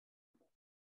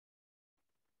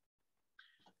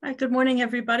Hi, good morning,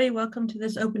 everybody. Welcome to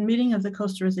this open meeting of the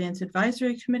Coastal Resilience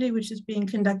Advisory Committee, which is being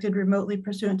conducted remotely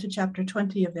pursuant to Chapter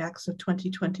 20 of the Acts of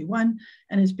 2021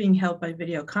 and is being held by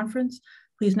video conference.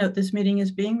 Please note this meeting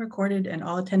is being recorded and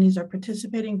all attendees are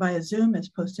participating via Zoom as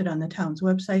posted on the town's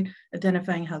website,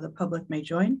 identifying how the public may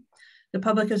join. The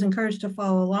public is encouraged to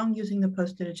follow along using the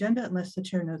posted agenda unless the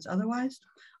chair notes otherwise.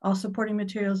 All supporting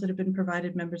materials that have been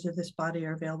provided members of this body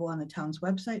are available on the town's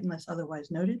website unless otherwise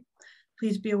noted.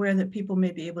 Please be aware that people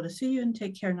may be able to see you and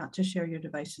take care not to share your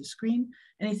device's screen.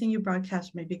 Anything you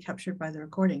broadcast may be captured by the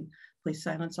recording. Please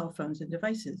silence all phones and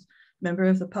devices. Member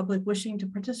of the public wishing to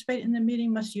participate in the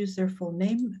meeting must use their full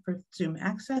name for Zoom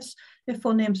access. If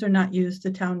full names are not used,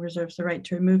 the town reserves the right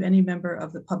to remove any member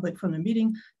of the public from the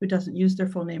meeting who doesn't use their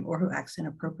full name or who acts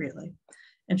inappropriately.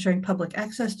 Ensuring public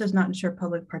access does not ensure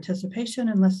public participation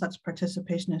unless such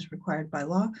participation is required by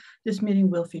law. This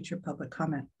meeting will feature public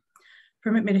comment.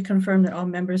 Permit me to confirm that all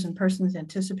members and persons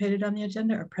anticipated on the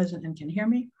agenda are present and can hear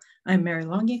me. I'm Mary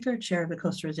Longacre, Chair of the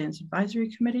Coastal Resilience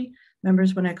Advisory Committee.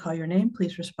 Members, when I call your name,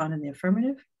 please respond in the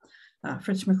affirmative.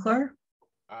 Fritz McClure.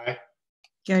 Aye.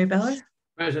 Gary Beller.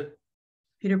 Present.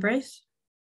 Peter Brace.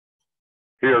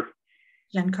 Here.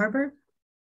 Jen Carber.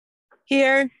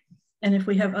 Here. And if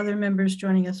we have other members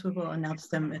joining us, we will announce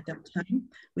them at that time.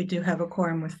 We do have a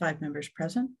quorum with 5 members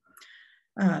present.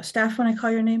 Staff, when I call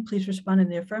your name, please respond in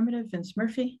the affirmative. Vince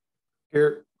Murphy.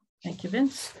 Here. Thank you,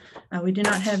 Vince. We do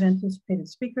not have anticipated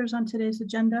speakers on today's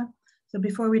agenda. So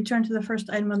before we turn to the first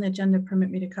item on the agenda,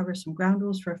 permit me to cover some ground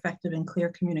rules for effective and clear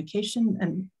communication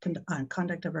and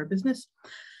conduct of our business.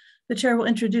 The chair will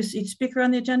introduce each speaker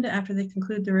on the agenda. After they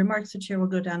conclude their remarks, the chair will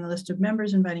go down the list of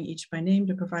members, inviting each by name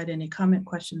to provide any comment,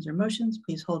 questions, or motions.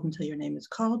 Please hold until your name is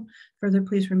called. Further,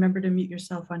 please remember to mute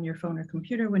yourself on your phone or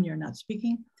computer when you're not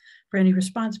speaking. For any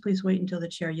response, please wait until the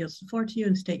chair yields the floor to you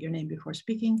and state your name before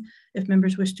speaking. If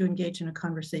members wish to engage in a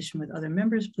conversation with other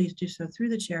members, please do so through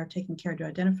the chair, taking care to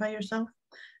identify yourself.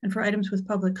 And for items with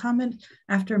public comment,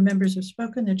 after members have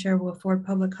spoken, the chair will afford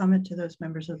public comment to those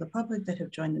members of the public that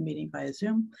have joined the meeting via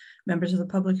Zoom. Members of the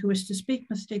public who wish to speak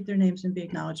must state their names and be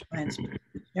acknowledged by and speak to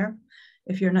the chair.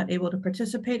 If you're not able to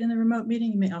participate in the remote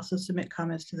meeting, you may also submit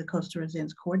comments to the Coastal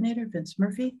Resilience Coordinator, Vince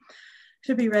Murphy,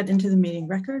 to be read into the meeting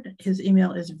record. His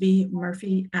email is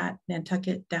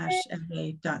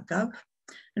vmurphy@nantucket-ma.gov.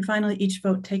 And finally, each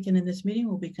vote taken in this meeting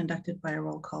will be conducted by a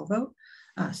roll call vote.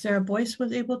 Sarah Boyce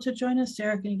was able to join us.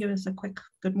 Sarah, can you give us a quick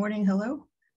good morning, hello?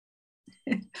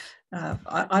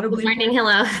 Audibly. Good morning,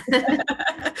 hello.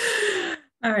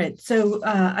 All right, so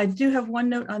I do have one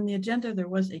note on the agenda. There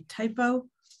was a typo.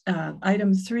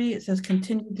 Item 3, it says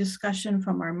continued discussion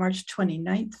from our March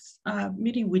 29th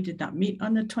meeting. We did not meet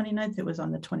on the 29th, it was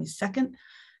on the 22nd,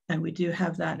 and we do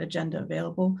have that agenda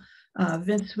available.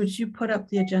 Vince, would you put up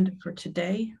the agenda for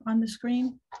today on the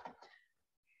screen?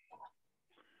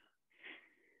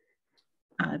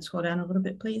 Scroll down a little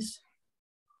bit, please.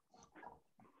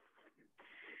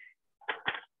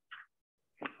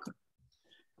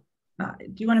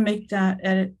 Do you want to make that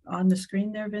edit on the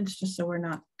screen there, Vince, just so we're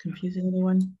not confusing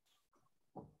anyone?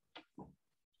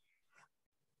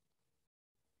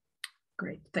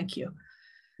 Great, thank you.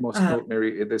 Most note,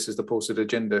 Mary, this is the posted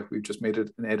agenda. We've just made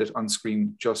it an edit on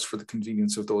screen just for the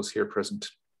convenience of those here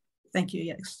present. Thank you,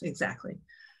 yes, exactly.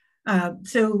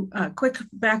 So quick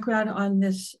background on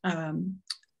this.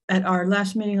 At our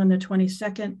last meeting on the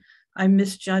 22nd, I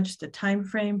misjudged the time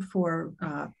frame for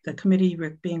the committee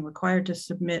being required to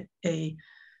submit a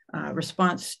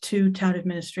response to town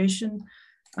administration.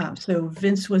 So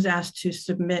Vince was asked to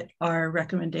submit our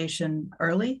recommendation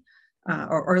early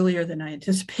or earlier than I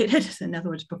anticipated, in other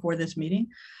words, before this meeting.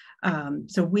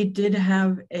 So we did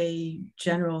have a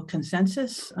general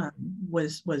consensus,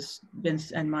 was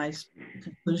Vince and my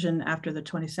conclusion after the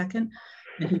 22nd,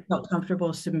 and he felt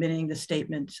comfortable submitting the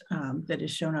statement that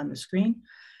is shown on the screen.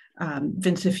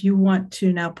 Vince, if you want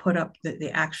to now put up the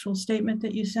actual statement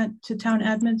that you sent to town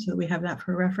admin so that we have that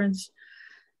for reference.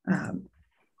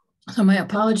 So my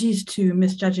apologies to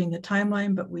misjudging the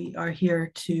timeline, but we are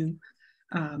here to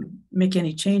make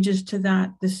any changes to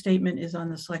that. This statement is on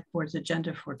the select board's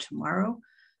agenda for tomorrow.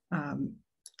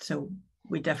 So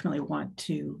we definitely want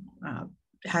to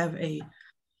have a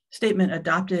statement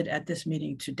adopted at this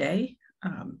meeting today.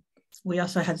 We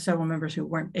also had several members who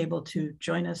weren't able to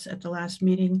join us at the last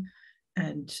meeting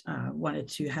and wanted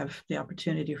to have the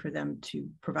opportunity for them to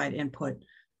provide input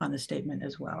on the statement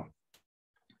as well.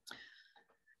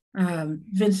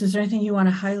 Vince, is there anything you want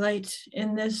to highlight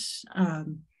in this?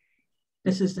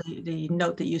 This is the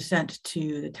note that you sent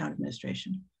to the town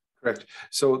administration. Correct.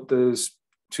 So there's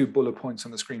 2 bullet points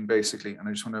on the screen basically, and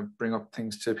I just want to bring up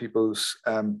things to people's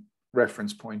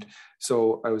reference point.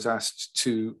 So I was asked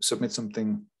to submit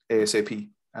something ASAP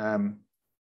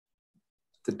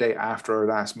the day after our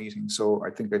last meeting. So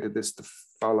I think I did this the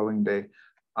following day.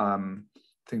 I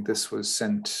think this was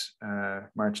sent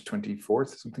March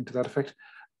 24th, something to that effect.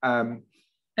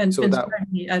 And so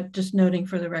that, just noting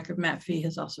for the record, Matt Fee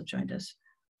has also joined us.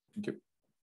 Thank you.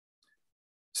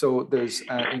 So there's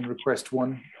in request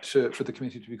 1 for the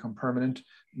committee to become permanent.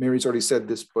 Mary's already said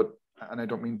this, and I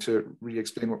don't mean to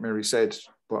re-explain what Mary said,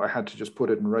 but I had to just put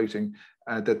it in writing,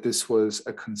 that this was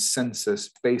a consensus,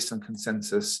 based on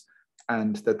consensus,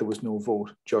 and that there was no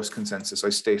vote, just consensus. I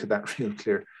stated that real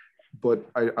clear, but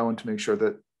I want to make sure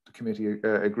that the committee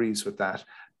agrees with that.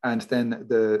 And then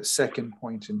the second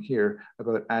point in here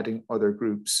about adding other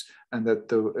groups, and that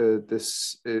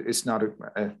this is not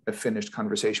a finished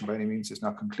conversation by any means, it's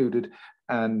not concluded.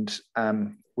 And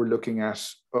we're looking at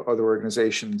other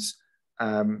organizations,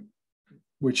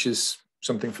 which is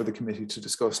something for the committee to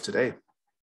discuss today.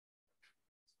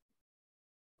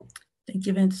 Thank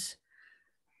you, Vince.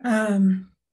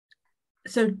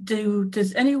 So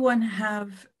does anyone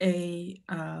have a,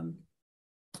 how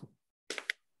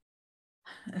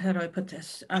do I put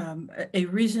this? A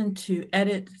reason to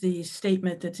edit the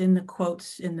statement that's in the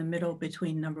quotes in the middle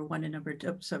between number 1 and number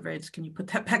 2. So Reds, can you put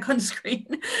that back on screen?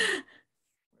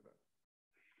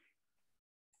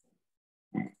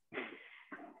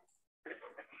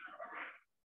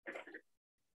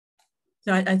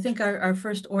 So I think our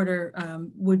first order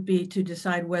would be to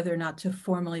decide whether or not to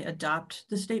formally adopt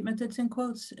the statement that's in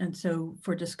quotes. And so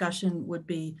for discussion would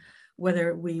be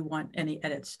whether we want any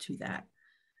edits to that.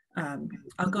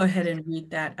 I'll go ahead and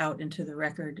read that out into the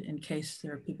record in case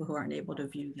there are people who aren't able to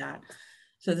view that.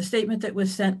 So the statement that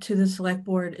was sent to the select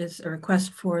board is a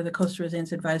request for the Coastal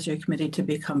Resilience Advisory Committee to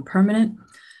become permanent.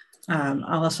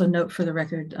 I'll also note for the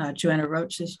record, Joanna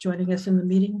Roach is joining us in the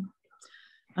meeting.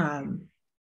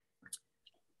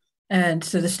 And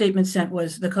so the statement sent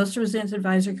was, the Coastal Resilience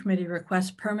Advisory Committee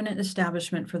requests permanent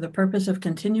establishment for the purpose of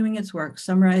continuing its work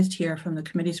summarized here from the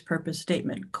committee's purpose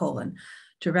statement, :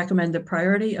 to recommend the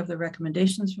priority of the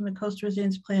recommendations from the Coastal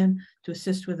Resilience Plan, to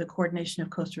assist with the coordination of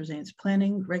coastal resilience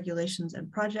planning, regulations,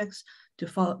 and projects, to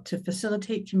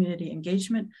facilitate community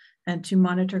engagement, and to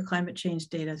monitor climate change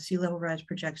data, sea level rise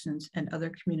projections, and other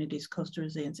communities' coastal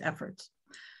resilience efforts.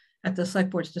 At the select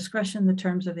board's discretion, the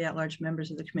terms of the at-large members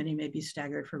of the committee may be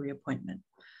staggered for reappointment.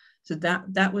 So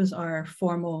that was our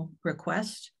formal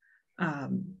request.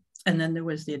 And then there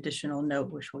was the additional note,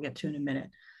 which we'll get to in a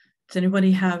minute. Does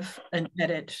anybody have an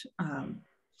edit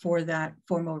for that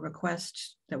formal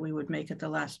request that we would make at the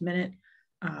last minute?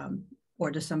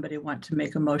 Or does somebody want to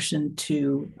make a motion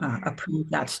to approve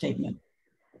that statement?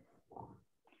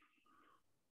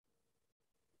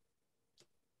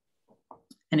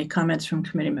 Any comments from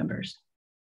committee members?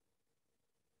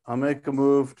 I'll make a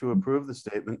move to approve the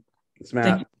statement. It's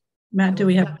Matt. Matt, do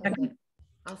we have a second?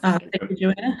 Thank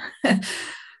you,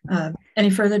 Joanna. Any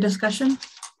further discussion?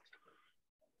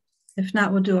 If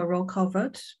not, we'll do a roll call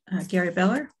vote. Gary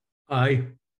Beller? Aye.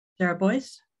 Sarah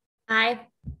Boyce? Aye.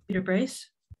 Peter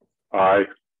Brace? Aye.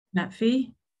 Matt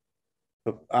Fee?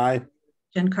 Aye.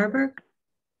 Jen Carberg?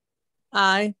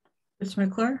 Aye. Chris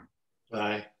McClure?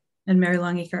 Aye. And Mary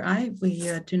Longacre, aye. We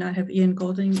do not have Ian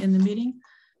Golding in the meeting.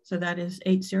 So that is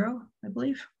 8-0, I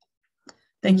believe.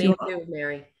 Thank you. Me too,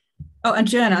 Mary. Oh, and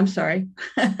Joanna, I'm sorry.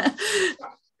 I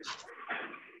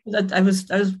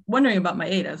was wondering about my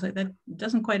 8. I was like, that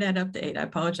doesn't quite add up to 8. I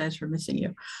apologize for missing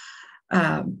you.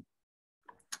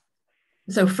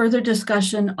 So further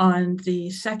discussion on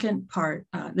the second part,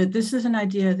 that this is an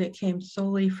idea that came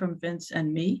solely from Vince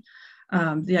and me.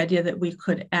 The idea that we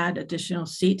could add additional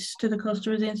seats to the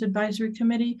Coastal Resilience Advisory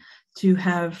Committee to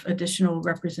have additional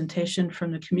representation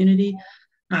from the community.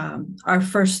 Our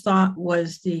first thought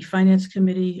was the Finance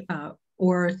Committee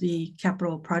or the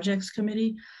Capital Projects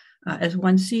Committee as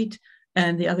one seat,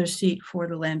 and the other seat for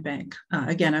the Land Bank.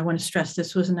 Again, I want to stress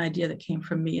this was an idea that came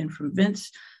from me and from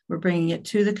Vince. We're bringing it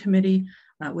to the committee.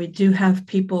 We do have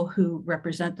people who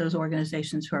represent those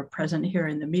organizations who are present here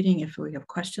in the meeting if we have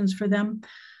questions for them.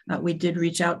 We did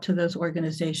reach out to those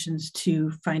organizations to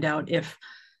find out if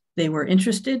they were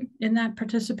interested in that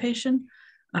participation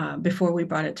before we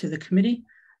brought it to the committee.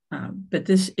 But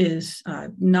this is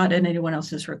not at anyone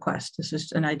else's request. This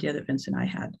is an idea that Vince and I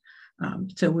had.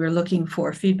 So we're looking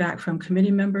for feedback from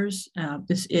committee members.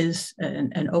 This is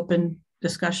an open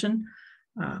discussion.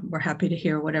 We're happy to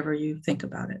hear whatever you think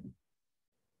about it.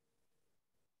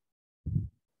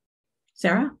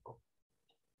 Sarah?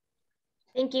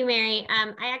 Thank you, Mary.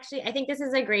 I think this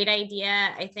is a great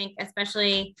idea. I think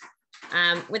especially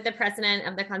with the precedent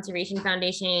of the Conservation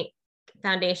Foundation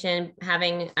Foundation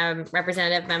having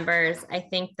representative members. I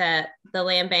think that the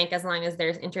land bank, as long as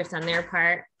there's interest on their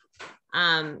part,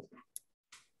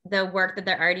 the work that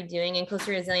they're already doing in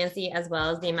coastal resiliency, as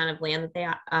well as the amount of land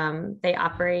that they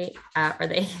operate or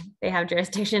they have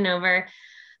jurisdiction over,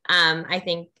 I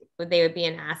think they would be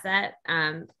an asset.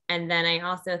 And then I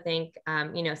also think,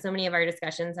 so many of our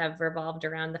discussions have revolved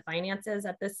around the finances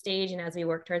at this stage. And as we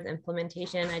work towards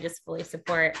implementation, I just fully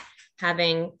support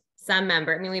having some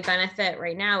member. I mean, we benefit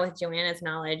right now with Joanna's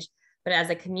knowledge, but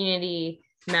as a community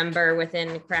member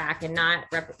within CRAC and not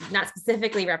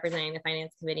specifically representing the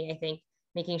finance committee, I think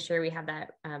making sure we have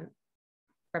that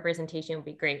representation would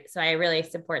be great. So I really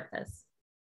support this.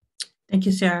 Thank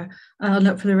you, Sarah. I'll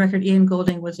note for the record, Ian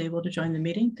Golding was able to join the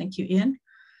meeting. Thank you, Ian.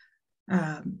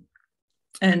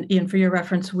 And Ian, for your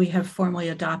reference, we have formally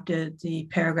adopted the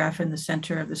paragraph in the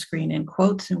center of the screen in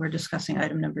quotes, and we're discussing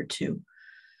item number 2.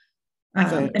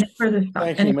 Any further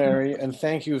thoughts? Thank you, Mary, and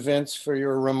thank you, Vince, for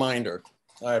your reminder.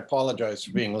 I apologize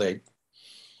for being late.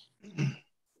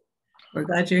 We're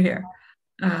glad you're here.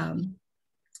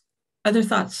 Other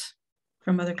thoughts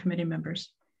from other committee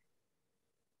members?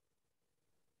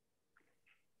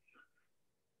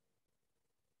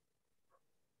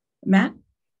 Matt?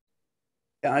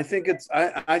 Yeah, I think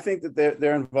I think that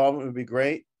their involvement would be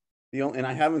great. And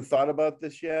I haven't thought about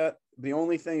this yet. The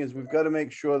only thing is we've got to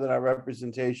make sure that our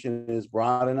representation is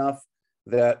broad enough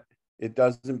that it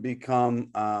doesn't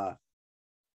become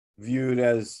viewed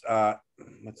as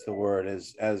what's the word,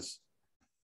 as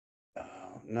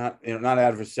not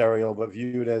adversarial, but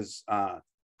viewed as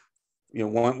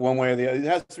one way or the other. It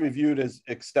has to be viewed as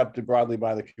accepted broadly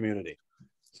by the community.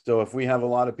 So if we have a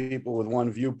lot of people with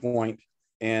one viewpoint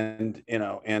and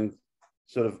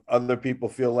sort of other people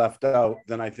feel left out,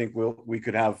 then I think we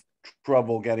could have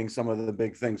trouble getting some of the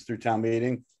big things through town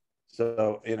meeting.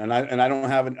 So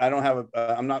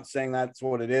I'm not saying that's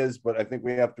what it is, but I think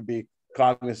we have to be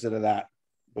cognizant of that,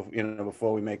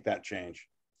 before we make that change.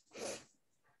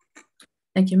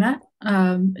 Thank you, Matt.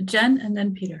 Jen, and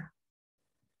then Peter.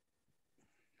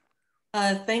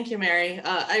 Thank you, Mary.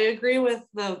 I agree with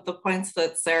the points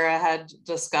that Sarah had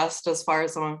discussed as far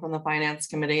as someone from the Finance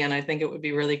Committee, and I think it would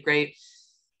be really great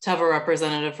to have a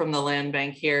representative from the land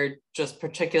bank here, just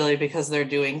particularly because they're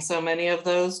doing so many of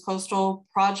those coastal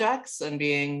projects, and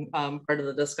being part of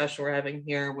the discussion we're having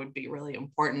here would be really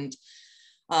important.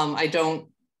 I don't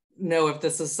know if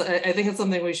this is, I think it's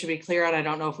something we should be clear on. I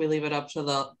don't know if we leave it up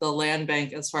to the land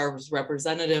bank as far as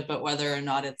representative, but whether or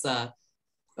not it's a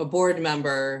board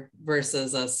member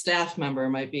versus a staff member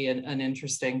might be an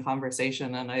interesting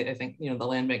conversation. And I think, the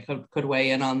land bank could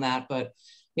weigh in on that, but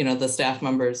the staff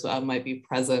members might be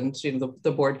present.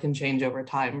 The board can change over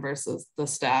time versus the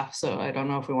staff. So I don't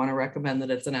know if we want to recommend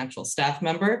that it's an actual staff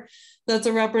member that's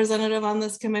a representative on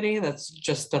this committee. That's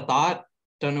just a thought.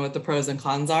 Don't know what the pros and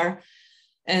cons are.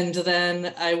 And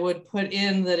then I would put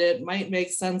in that it might make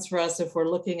sense for us, if we're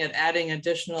looking at adding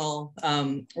additional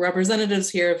representatives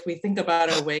here, if we think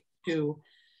about a way to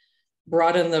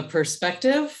broaden the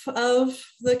perspective of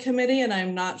the committee. And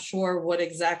I'm not sure what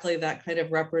exactly that kind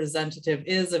of representative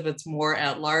is, if it's more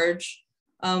at large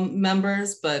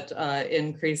members, but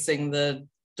increasing the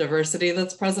diversity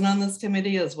that's present on this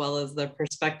committee, as well as the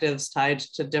perspectives tied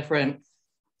to different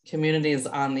communities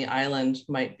on the island,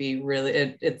 might be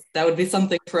really, that would be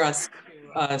something for us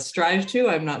to strive to.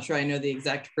 I'm not sure I know the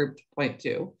exact group to point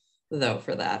to, though,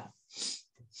 for that.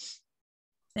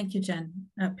 Thank you, Jen.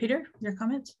 Peter, your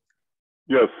comments?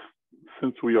 Yes,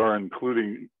 since we are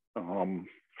including,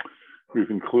 we've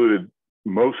included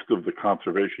most of the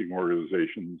conservation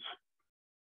organizations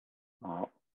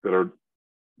that are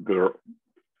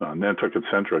Nantucket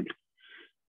centric.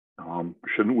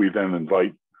 Shouldn't we then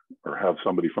invite or have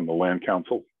somebody from the Land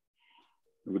Council?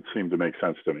 It would seem to make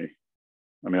sense to me.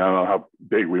 I mean, I don't know how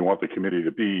big we want the committee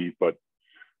to be, but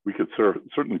we could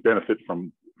certainly benefit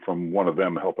from one of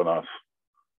them helping us.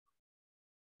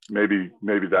 Maybe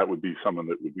that would be someone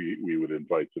that we would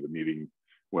invite to the meeting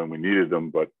when we needed them,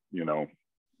 but they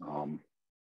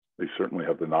certainly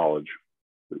have the knowledge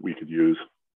that we could use.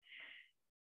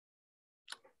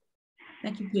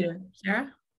 Thank you, Peter.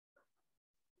 Sarah?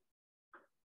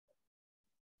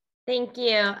 Thank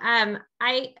you.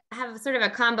 I have sort of a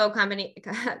comment.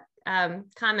 I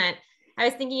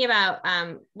was thinking about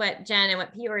what Jen and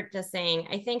what Pete were just saying.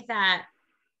 I think that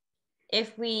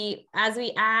as we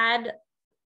add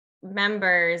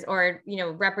members or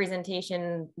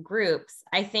representation groups,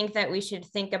 I think that we should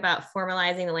think about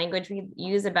formalizing the language we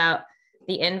use about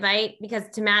the invite, because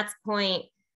to Matt's point,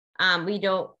 we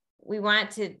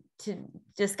want to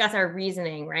discuss our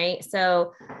reasoning, right?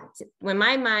 So when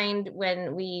my mind,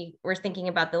 when we were thinking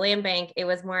about the land bank, it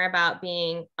was more about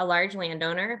being a large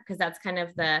landowner, because that's kind of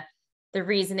the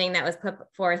reasoning that was put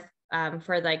forth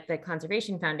for like the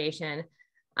Conservation Foundation.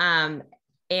 And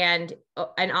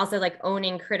also like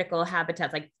owning critical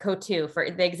habitats, like CO2, for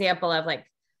the example of like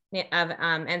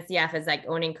NCF is like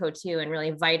owning CO2 and really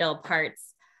vital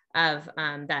parts of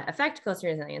that affect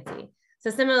coastal resiliency. So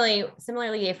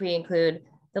similarly, if we include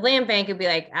the land bank, it'd be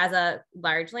like as a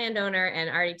large landowner and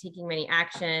already taking many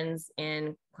actions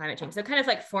in climate change. So kind of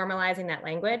like formalizing that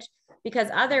language, because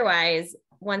otherwise,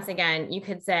 once again, you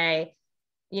could say,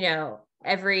 you know,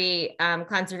 every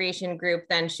conservation group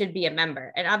then should be a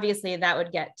member. And obviously that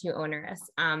would get too onerous.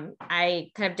 I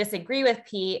kind of disagree with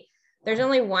Pete. There's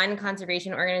only one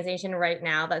conservation organization right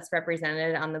now that's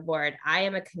represented on the board. I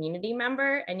am a community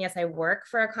member, and yes, I work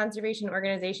for a conservation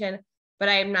organization, but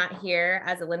I am not here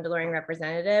as a Linda Loring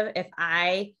representative. If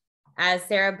I, as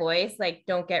Sarah Boyce, like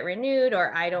don't get renewed,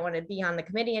 or I don't want to be on the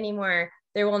committee anymore,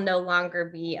 there will no longer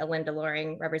be a Linda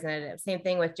Loring representative. Same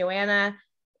thing with Joanna,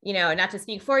 you know, not to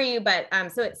speak for you, but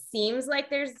so it seems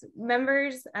like there's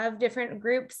members of different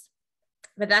groups,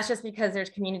 but that's just because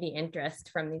there's community interest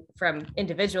from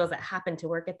individuals that happen to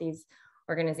work at these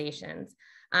organizations.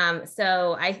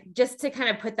 So I, just to kind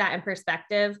of put that in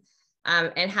perspective,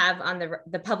 and have on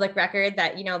the public record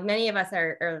that, you know, many of us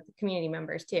are community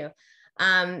members too.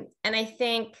 And I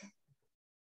think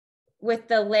with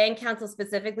the Land Council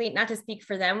specifically, not to speak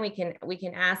for them, we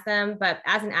can ask them, but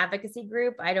as an advocacy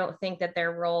group, I don't think that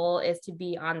their role is to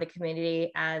be on the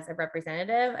committee as a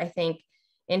representative. I think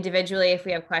individually, if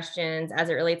we have questions as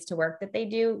it relates to work that they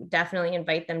do, definitely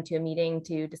invite them to a meeting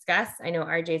to discuss. I know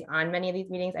RJ's on many of these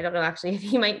meetings. I don't know actually if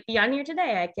he might be on here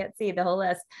today. I can't see the whole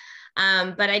list.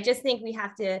 But I just think we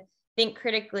have to think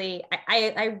critically.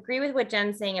 I agree with what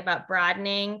Jen's saying about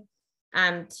broadening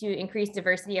to increase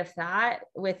diversity of thought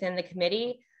within the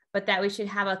committee, but that we should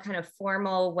have a kind of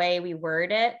formal way we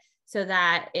word it so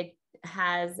that it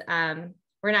has,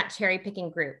 we're not cherry picking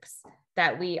groups,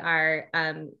 that we are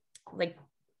like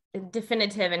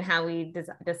definitive in how we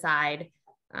decide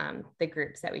the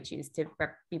groups that we choose to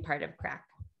be part of CRAC.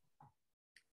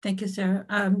 Thank you, Sarah.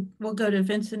 We'll go to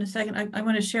Vince in a second. I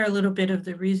want to share a little bit of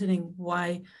the reasoning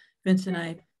why Vince and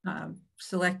I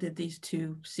selected these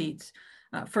 2 seats.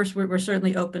 First, we're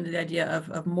certainly open to the idea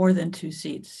of more than 2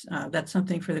 seats. That's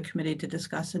something for the committee to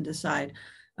discuss and decide,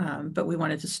 but we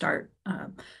wanted to start.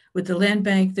 With the land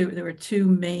bank, there were 2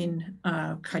 main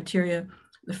criteria.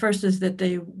 The first is that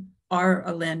they are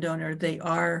a landowner. They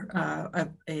are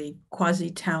a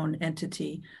quasi-town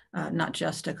entity, not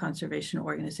just a conservation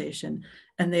organization.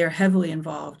 And they are heavily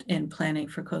involved in planning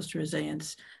for coastal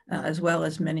resilience, as well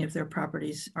as many of their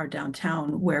properties are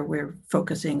downtown, where we're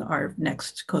focusing our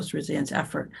next coastal resilience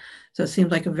effort. So it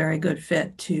seems like a very good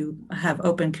fit to have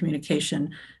open communication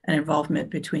and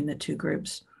involvement between the 2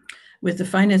 groups. With the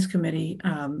Finance Committee,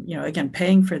 you know, again,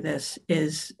 paying for this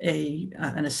is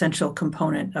an essential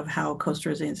component of how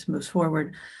coastal resilience moves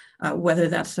forward. Whether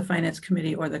that's the Finance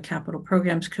Committee or the Capital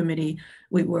Programs Committee,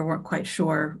 we weren't quite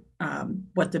sure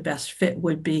what the best fit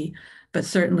would be, but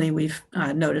certainly we've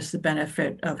noticed the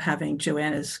benefit of having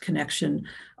Joanna's connection,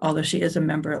 although she is a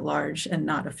member at large and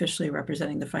not officially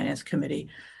representing the Finance Committee.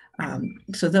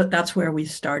 So that's where we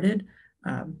started.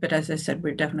 But as I said,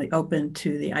 we're definitely open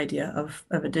to the idea of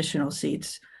additional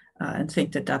seats and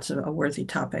think that that's a worthy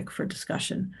topic for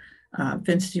discussion.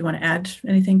 Vince, do you want to add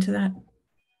anything to that?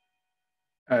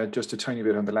 Just a tiny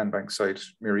bit on the land bank side.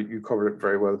 Mary, you covered it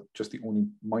very well. Just the only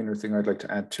minor thing I'd like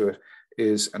to add to it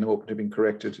is, and I'm open to being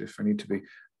corrected if I need to be,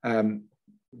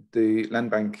 the land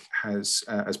bank has,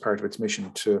 as part of its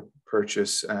mission, to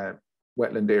purchase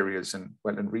wetland areas and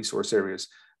wetland resource areas.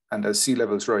 And as sea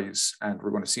levels rise, and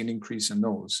we're going to see an increase in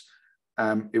those,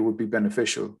 it would be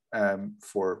beneficial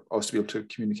for us to be able to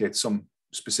communicate some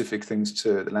specific things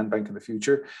to the land bank in the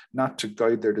future, not to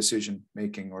guide their decision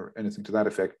making or anything to that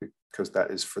effect, because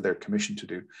that is for their commission to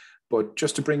do, but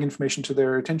just to bring information to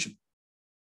their attention.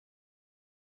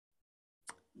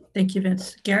 Thank you,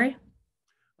 Vince. Gary?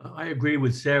 I agree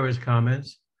with Sarah's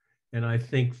comments, and I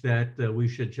think that we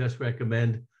should just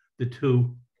recommend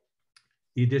the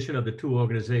addition of the 2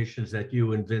 organizations that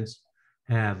you and Vince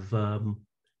have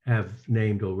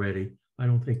named already. I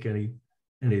don't think any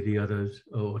of the others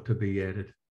ought to be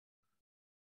added.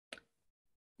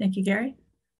 Thank you, Gary.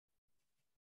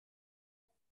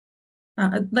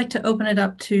 I'd like to open it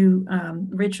up to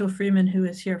Rachel Freeman, who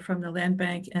is here from the Land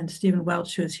Bank, and Stephen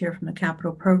Welch, who is here from the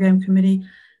Capital Program Committee.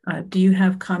 Do you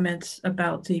have comments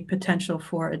about the potential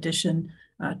for addition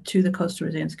to the Coastal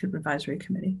Resilience Advisory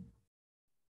Committee?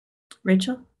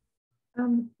 Rachel?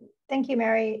 Thank you,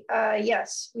 Mary.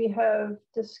 Yes, we have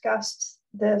discussed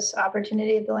this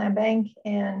opportunity at the land bank,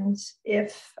 and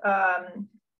if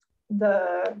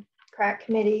the CRAC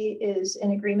committee is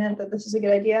in agreement that this is a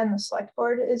good idea and the select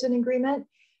board is in agreement,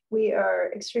 we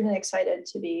are extremely excited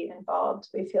to be involved.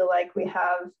 We feel like we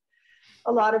have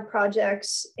a lot of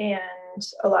projects and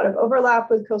a lot of overlap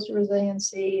with coastal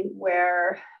resiliency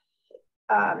where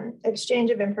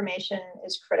exchange of information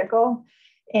is critical,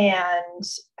 and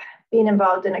being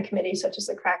involved in a committee such as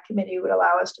the CRAC committee would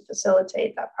allow us to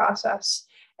facilitate that process.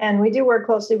 And we do work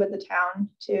closely with the town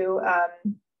too,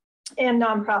 and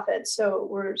nonprofits. So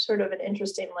we're sort of an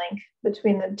interesting link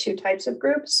between the two types of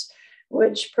groups,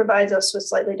 which provides us with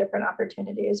slightly different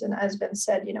opportunities. And as been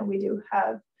said, you know, we do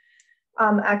have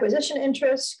acquisition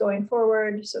interests going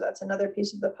forward. So that's another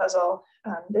piece of the puzzle.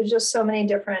 There's just so many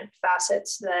different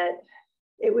facets that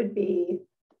it would be,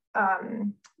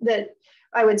 that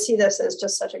I would see this as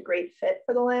just such a great fit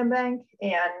for the land bank.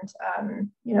 And,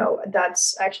 you know,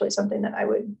 that's actually something that I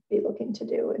would be looking to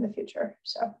do in the future,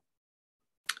 so.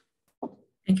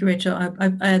 Thank you, Rachel.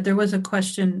 There was a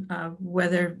question of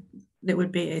whether it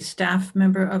would be a staff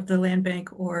member of the land bank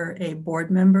or a board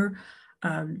member.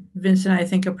 Vince and I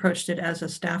think approached it as a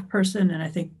staff person, and I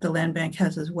think the land bank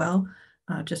has as well,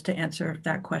 just to answer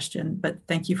that question. But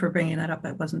thank you for bringing that up.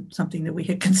 That wasn't something that we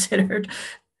had considered.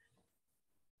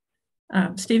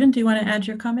 Stephen, do you want to add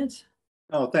your comments?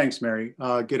 Oh, thanks, Mary.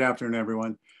 Good afternoon,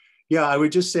 everyone. Yeah, I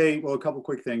would just say, well, a couple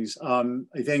quick things.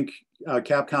 I think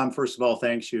Capcom, first of all,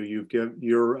 thanks you. You've given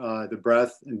the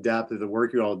breadth and depth of the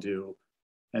work you all do,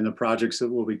 and the projects that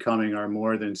will be coming are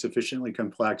more than sufficiently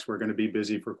complex. We're going to be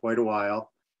busy for quite a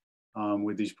while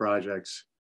with these projects.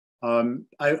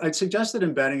 I'd suggest that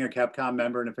embedding a Capcom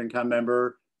member and a FinCom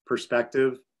member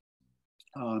perspective,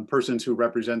 persons who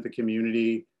represent the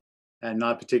community and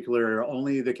not particular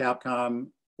only the Capcom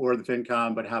or the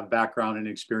FinCom, but have background and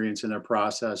experience in their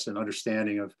process and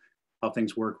understanding of how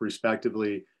things work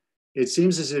respectively. It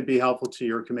seems as it'd be helpful to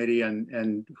your committee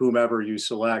and whomever you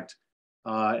select,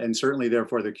 and certainly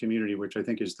therefore the community, which I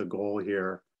think is the goal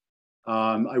here.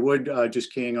 I would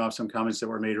just keying off some comments that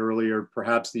were made earlier,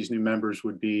 perhaps these new members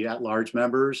would be at-large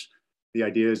members. The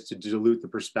idea is to dilute the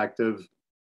perspective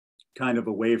kind of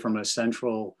away from a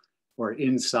central or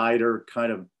insider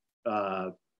kind of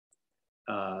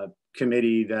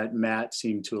committee that Matt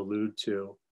seemed to allude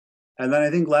to. And then I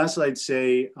think lastly, I'd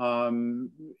say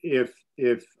if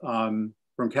from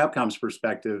Capcom's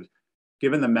perspective,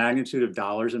 given the magnitude of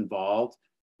dollars involved,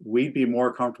 we'd be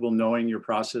more comfortable knowing your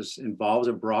process involves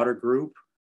a broader group,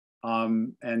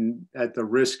 and at the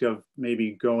risk of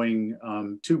maybe going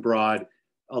too broad,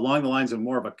 along the lines of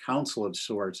more of a council of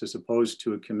sorts as opposed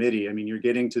to a committee. I mean, you're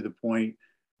getting to the point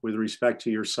with respect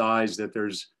to your size that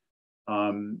there's,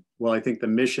 well, I think the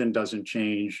mission doesn't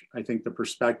change. I think the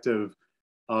perspective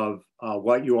of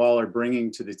what you all are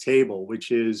bringing to the table,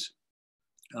 which is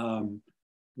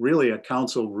really a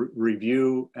council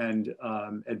review and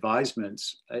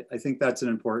advisements. I think that's an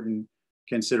important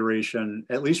consideration,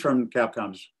 at least from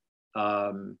Capcom's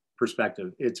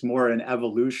perspective. It's more an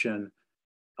evolution,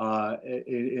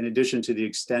 in addition to the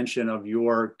extension of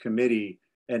your committee,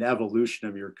 an evolution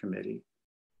of your committee.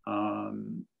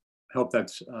 Hope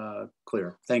that's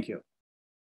clear. Thank you.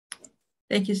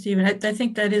 Thank you, Stephen. I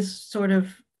think that is sort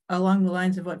of along the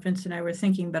lines of what Vince and I were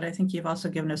thinking, but I think you've also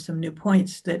given us some new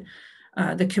points that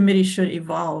the committee should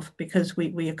evolve, because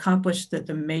we accomplished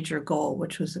the major goal,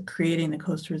 which was creating the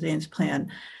Coastal Resilience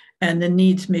Plan, and the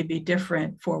needs may be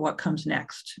different for what comes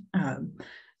next.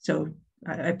 So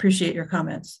I appreciate your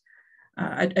comments.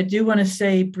 I do want to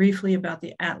say briefly about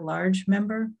the at-large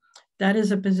member. That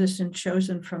is a position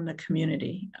chosen from the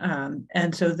community.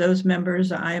 And so those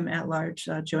members, I am at large,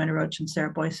 Joanna Roach and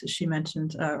Sarah Boyce, as she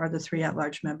mentioned, are the three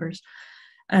at-large members.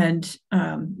 And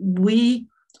we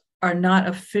are not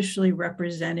officially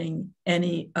representing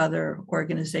any other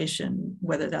organization,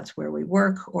 whether that's where we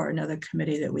work or another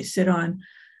committee that we sit on.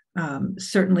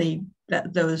 Certainly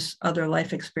those other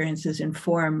life experiences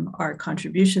inform our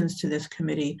contributions to this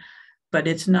committee, but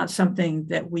it's not something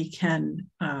that we can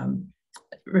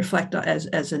reflect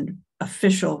as an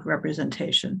official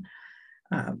representation.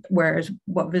 Whereas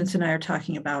what Vince and I are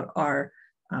talking about are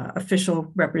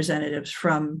official representatives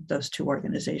from those two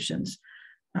organizations.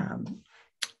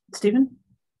 Stephen?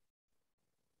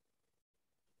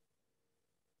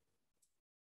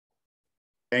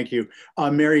 Thank you.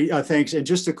 Mary, thanks. And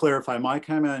just to clarify, my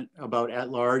comment about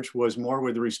at-large was more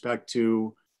with respect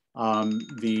to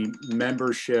the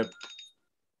membership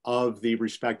of the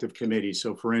respective committees.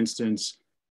 So for instance,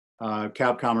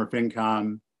 Capcom or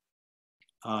FinCom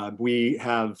We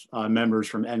have members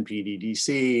from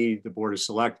NPDDC, the Board of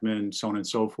Selectmen, so on and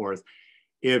so forth.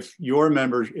 If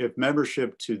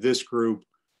membership to this group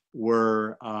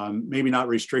were maybe not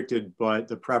restricted, but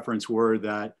the preference were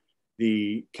that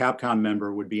the Capcom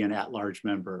member would be an at-large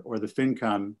member, or the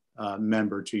FinCom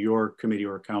member to your committee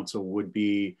or council would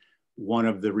be one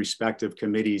of the respective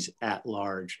committees at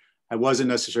large. I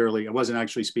wasn't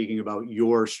actually speaking about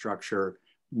your structure,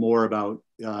 more about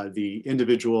the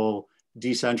individual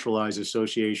decentralized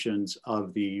associations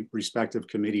of the respective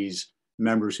committees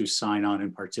members who sign on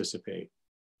and participate.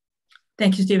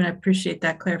 Thank you, Stephen. I appreciate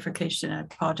that clarification. I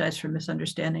apologize for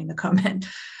misunderstanding the comment.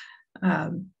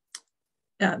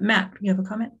 Matt, you have a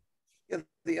comment? Yeah,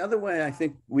 the other way I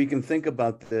think we can think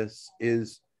about this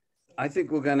is, I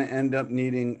think we're going to end up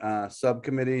needing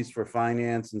subcommittees for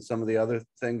finance and some of the other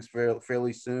things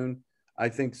fairly soon. I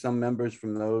think some members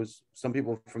from those, some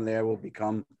people from there will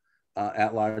become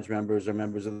at-large members or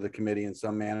members of the committee in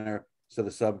some manner, so the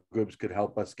subgroups could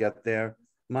help us get there.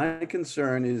 My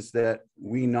concern is that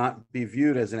we not be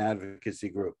viewed as an advocacy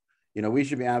group. You know, we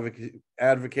should be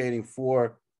advocating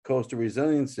for coastal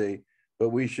resiliency, but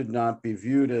we should not be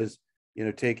viewed as, you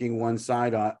know, taking one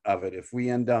side of it. If we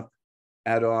end up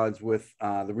at odds with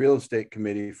the real estate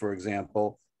committee, for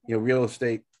example, you know, real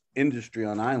estate industry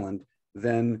on island,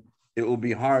 then it will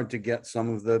be hard to get some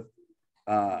of the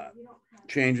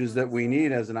changes that we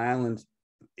need as an island,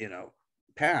 you know,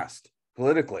 passed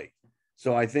politically.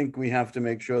 So I think we have to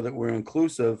make sure that we're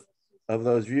inclusive of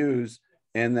those views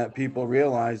and that people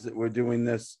realize that we're doing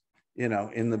this, you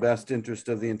know, in the best interest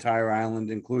of the entire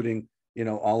island, including, you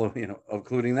know, all of, you know,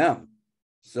 including them.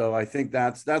 So I think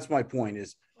that's my point,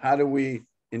 is how do we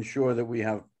ensure that we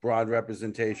have broad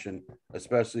representation,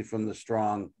 especially from the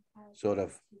strong sort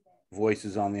of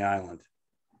voices on the island.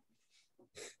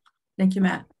 Thank you,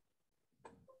 Matt.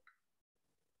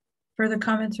 Further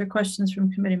comments or questions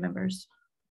from committee members?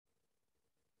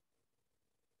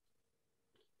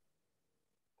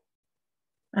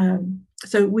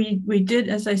 So we did,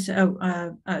 as I said,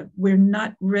 we're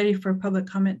not ready for public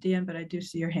comment, Deanne, but I do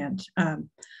see your hand.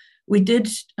 We did,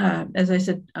 as I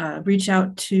said, reach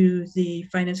out to the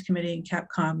Finance Committee and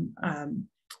Capcom,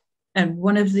 and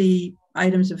one of the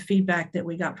items of feedback that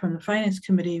we got from the Finance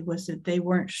Committee was that they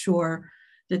weren't sure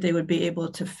that they would be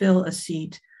able to fill a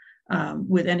seat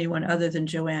with anyone other than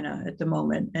Joanna at the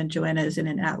moment, and Joanna is in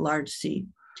an at-large seat.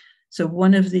 So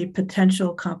one of the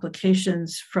potential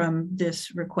complications from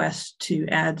this request to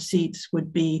add seats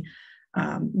would be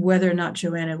whether or not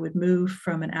Joanna would move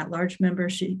from an at-large member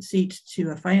seat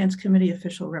to a Finance Committee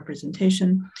official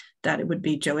representation. That it would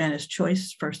be Joanna's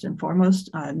choice first and foremost,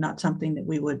 not something that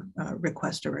we would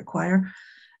request or require.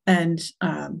 And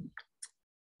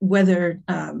whether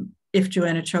if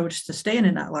Joanna chose to stay in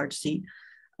an at-large seat,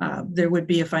 there would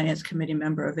be a Finance Committee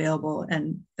member available.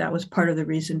 And that was part of the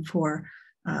reason for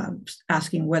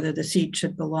asking whether the seat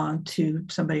should belong to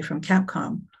somebody from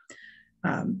Capcom.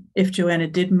 If Joanna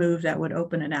did move, that would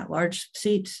open an at-large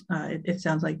seat. It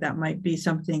sounds like that might be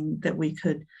something that we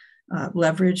could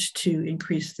leverage to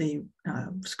increase the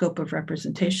scope of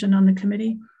representation on the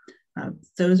committee.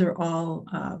 Those are all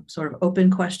sort of open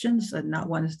questions and not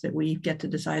ones that we get to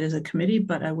decide as a committee,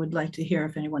 but I would like to hear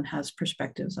if anyone has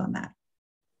perspectives on that.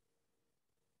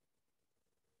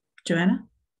 Joanna?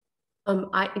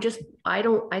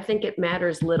 I think it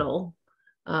matters little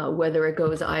whether it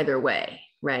goes either way,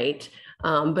 right?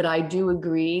 But I do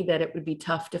agree that it would be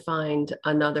tough to find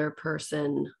another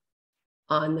person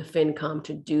on the FinCom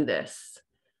to do this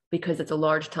because it's a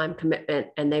large time commitment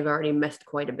and they've already missed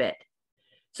quite a bit.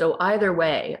 So either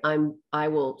way, I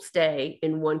will stay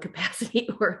in one capacity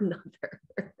or another,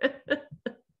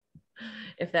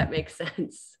 if that makes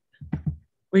sense.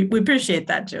 We appreciate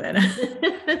that, Joanna.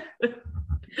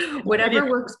 Whatever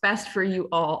works best for you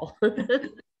all.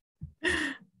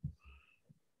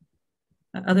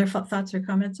 Other thoughts or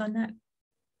comments on that?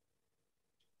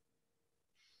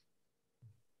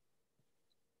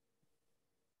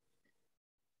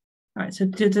 All right, so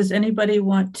does anybody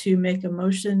want to make a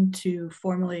motion to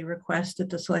formally request that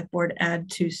the select board add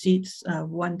 2 seats,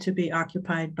 one to be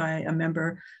occupied by a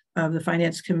member of the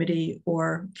Finance Committee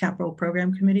or Capital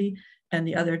Program Committee, and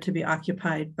the other to be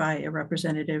occupied by a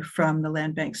representative from the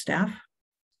Land Bank staff?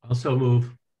 Also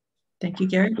move. Thank you,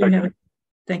 Gary.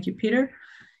 Thank you, Peter.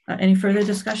 Any further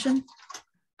discussion?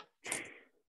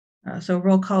 So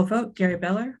roll call vote. Gary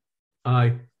Beller.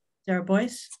 Aye. Sarah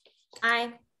Boyce.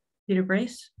 Aye. Peter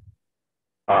Brace.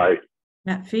 Aye.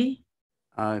 Matt Fee.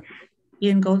 Aye.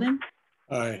 Ian Golding.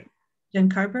 Aye. Jen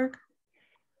Carberg.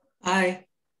 Aye.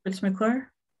 Fritz McClure.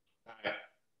 Aye.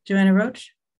 Joanna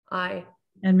Roach. Aye.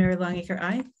 And Mary Longacre,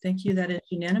 aye. Thank you. That is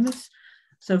unanimous.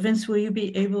 So Vince, will you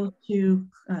be able to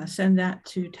send that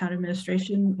to town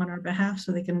administration on our behalf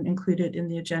so they can include it in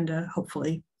the agenda,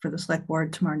 hopefully for the select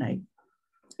board tomorrow night?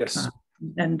 Yes.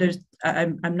 And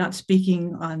I'm not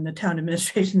speaking on the town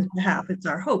administration's behalf. It's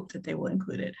our hope that they will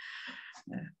include it.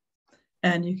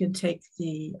 And you can take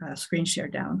the screen share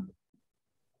down.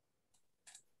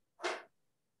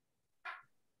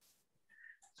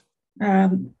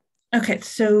 Okay,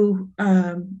 so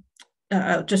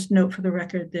I'll just note for the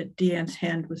record that Deanne's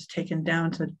hand was taken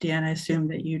down. So Deanne, I assume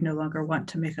that you no longer want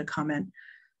to make a comment,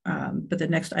 but the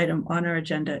next item on our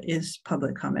agenda is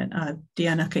public comment.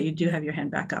 Deanne, okay, you do have your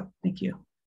hand back up. Thank you.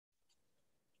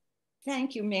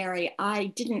 Thank you, Mary. I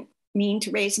didn't mean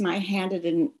to raise my hand at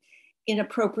an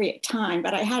inappropriate time,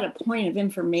 but I had a point of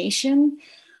information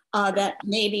that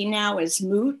maybe now is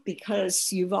moot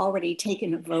because you've already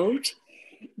taken a vote.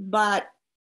 But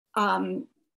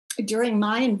during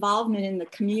my involvement in the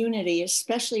community,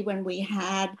 especially when we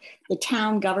had the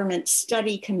Town Government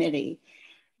Study Committee,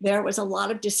 there was a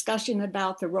lot of discussion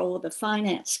about the role of the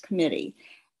Finance Committee.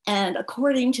 And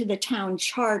according to the town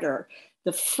charter,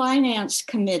 the Finance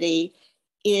Committee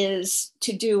is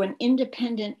to do an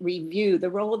independent review. The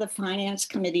role of the Finance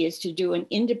Committee is to do an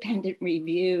independent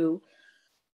review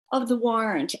of the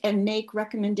warrant and make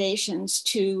recommendations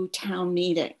to town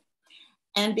meeting.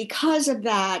 And because of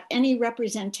that, any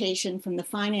representation from the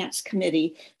Finance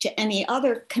Committee to any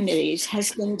other committees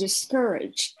has been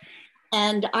discouraged.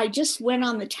 And I just went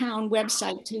on the town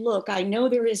website to look. I know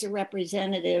there is a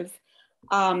representative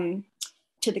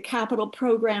to the Capital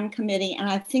Program Committee, and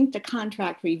I think the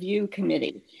Contract Review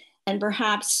Committee. And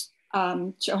perhaps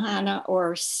Johanna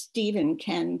or Stephen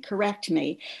can correct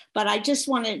me, but I just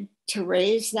wanted to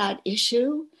raise that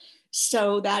issue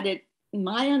so that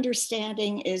my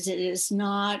understanding is it is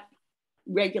not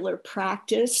regular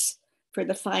practice for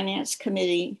the Finance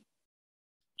Committee,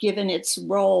 given its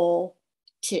role,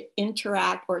 to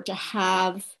interact or to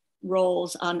have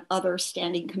roles on other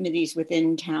standing committees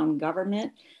within town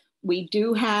government. We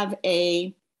do have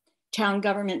a Town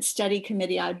Government Study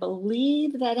Committee, I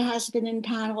believe, that has been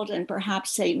impaneled, and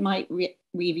perhaps they might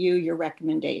review your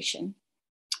recommendation.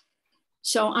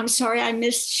 So I'm sorry I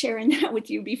missed sharing that with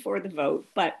you before the vote,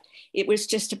 but it was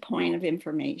just a point of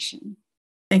information.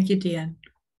 Thank you, Deanne.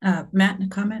 Matt, a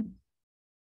comment?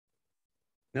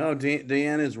 No,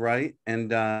 Deanne is right. And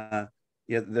yeah,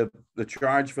 the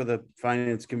charge for the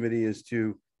Finance Committee is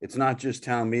it's not just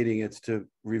town meeting, it's to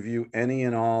review any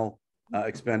and all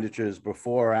expenditures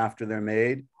before or after they're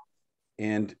made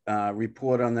and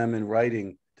report on them in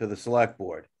writing to the select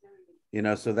board. You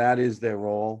know, so that is their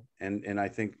role. And I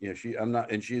think, you know,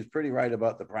 she's pretty right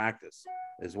about the practice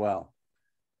as well.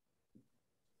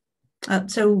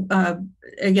 So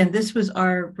again, this was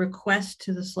our request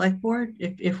to the select board.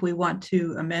 If we want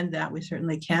to amend that, we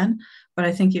certainly can, but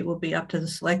I think it will be up to the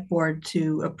select board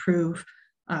to approve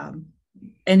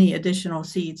any additional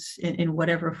seats in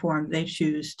whatever form they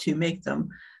choose to make them.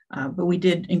 But we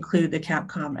did include the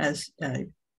Capcom as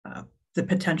the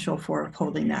potential for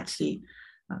holding that seat.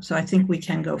 So I think we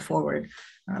can go forward,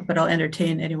 but I'll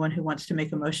entertain anyone who wants to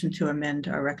make a motion to amend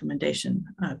our recommendation.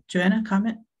 Joanna,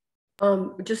 comment?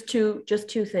 Just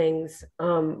two things.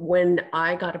 When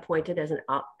I got appointed as an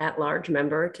at-large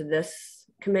member to this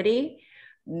committee,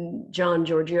 John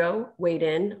Giorgio weighed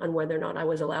in on whether or not I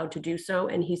was allowed to do so,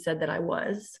 and he said that I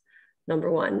was,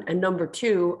 number one. And number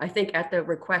two, I think at the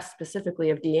request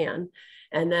specifically of Deanne.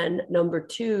 And then number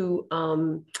two,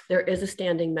 there is a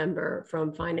standing member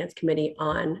from Finance Committee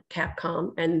on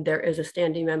Capcom, and there is a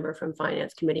standing member from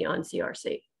Finance Committee on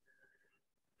CRC.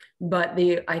 But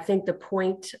I think the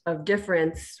point of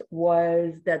difference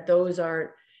was that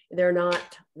they're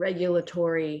not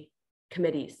regulatory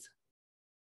committees.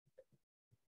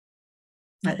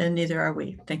 And neither are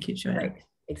we. Thank you, Joanna. Right,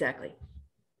 exactly.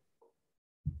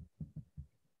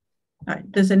 All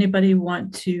right, does anybody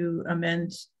want to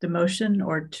amend the motion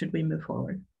or should we move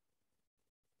forward?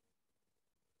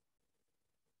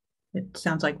 It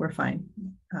sounds like we're fine.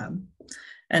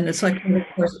 And the select board,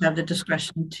 of course, have the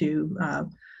discretion to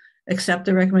accept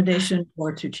the recommendation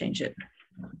or to change it.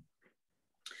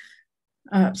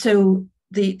 So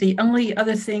the only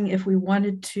other thing, if we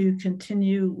wanted to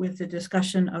continue with the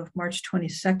discussion of March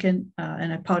 22nd,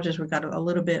 and I apologize, we got a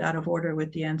little bit out of order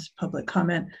with Deanne's public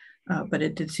comment, but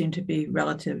it did seem to be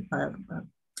related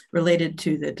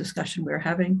to the discussion we're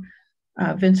having.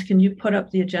 Vince, can you put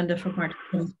up the agenda for March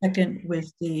 22nd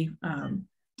with the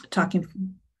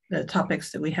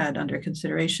topics that we had under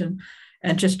consideration?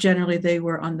 And just generally, they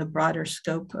were on the broader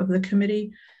scope of the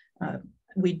committee.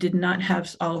 We did not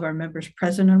have all of our members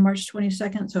present on March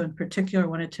 22nd. So in particular, I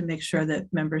wanted to make sure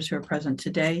that members who are present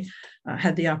today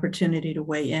had the opportunity to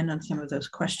weigh in on some of those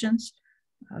questions.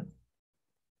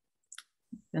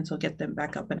 And so I'll get them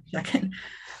back up in a second.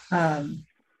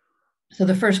 So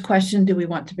the first question, do we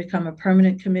want to become a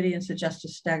permanent committee and suggest a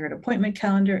staggered appointment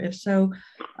calendar? If so,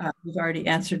 we've already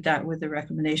answered that with the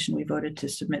recommendation we voted to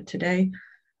submit today.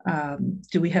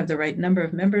 Do we have the right number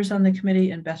of members on the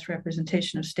committee and best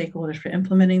representation of stakeholders for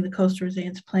implementing the Coastal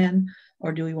Resilience Plan?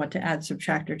 Or do we want to add,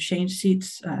 subtract, or change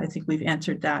seats? I think we've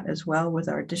answered that as well with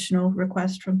our additional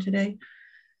request from today.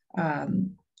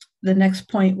 The next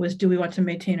point was, do we want to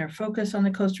maintain our focus on the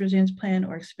Coastal Resilience Plan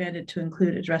or expand it to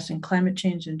include addressing climate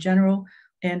change in general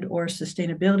and or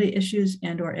sustainability issues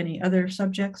and or any other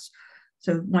subjects?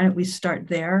 So why don't we start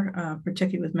there,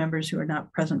 particularly with members who are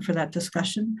not present for that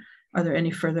discussion. Are there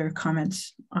any further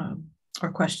comments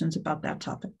or questions about that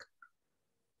topic?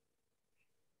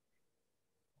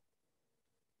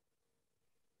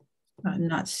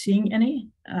 Not seeing any.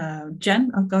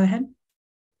 Jen, I'll go ahead.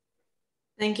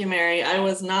 Thank you, Mary. I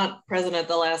was not present at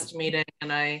the last meeting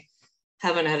and I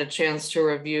haven't had a chance to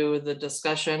review the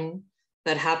discussion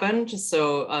that happened.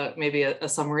 So maybe a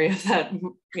summary of that,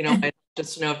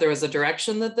 just to know if there was a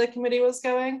direction that the committee was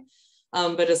going.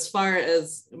 But as far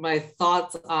as my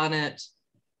thoughts on it,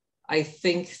 I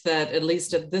think that at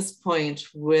least at this point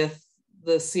with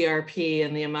the CRP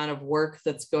and the amount of work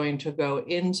that's going to go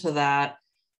into that,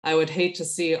 I would hate to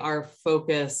see our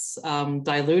focus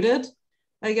diluted,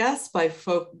 I guess,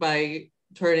 by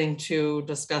turning to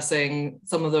discussing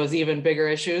some of those even bigger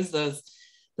issues, those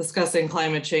discussing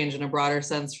climate change in a broader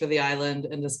sense for the island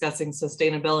and discussing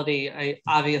sustainability. I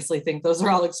obviously think those are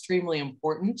all extremely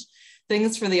important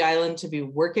things for the island to be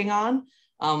working on.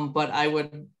 But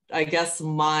I guess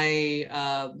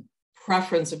my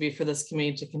preference would be for this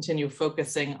committee to continue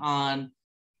focusing on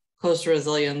coastal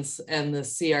resilience and the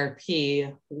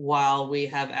CRP while we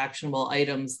have actionable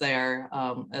items there,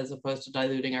 as opposed to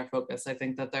diluting our focus. I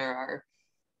think that there are,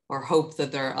 or hope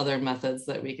that there are other methods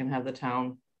that we can have the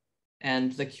town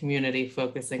and the community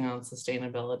focusing on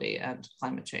sustainability and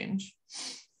climate change.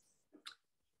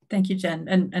 Thank you, Jen.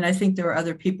 And I think there were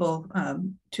other people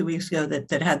 2 weeks ago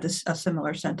that had a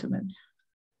similar sentiment.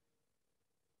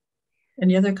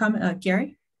 Any other comment,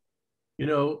 Gary?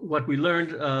 What we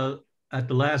learned at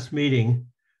the last meeting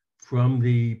from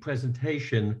the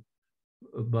presentation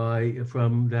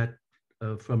from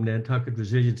Nantucket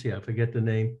Resiliency, I forget the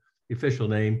name, the official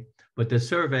name, but the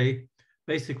survey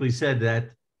basically said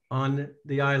that on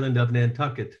the island of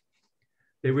Nantucket,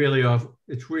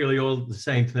 it's really all the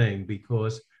same thing,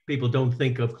 because people don't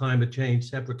think of climate change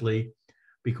separately,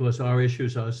 because our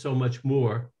issues are so much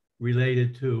more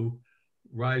related to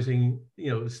rising,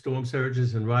 storm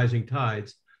surges and rising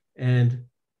tides. And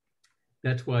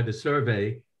that's why the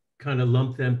survey kind of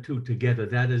lumped them two together.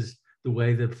 That is the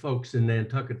way that folks in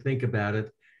Nantucket think about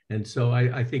it. And so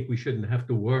I think we shouldn't have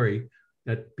to worry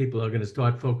that people are going to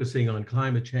start focusing on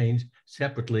climate change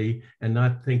separately and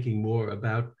not thinking more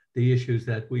about the issues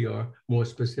that we are more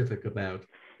specific about.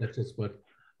 That's just what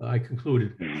I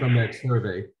concluded from that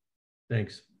survey.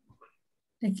 Thanks.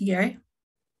 Thank you, Gary.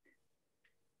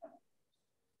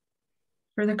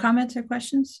 Further comments or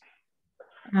questions?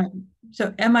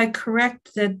 So am I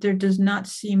correct that there does not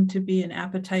seem to be an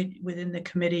appetite within the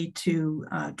committee to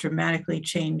dramatically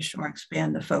change or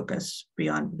expand the focus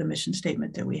beyond the mission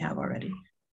statement that we have already?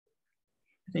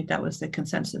 I think that was the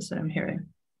consensus that I'm hearing.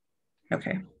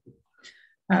 Okay.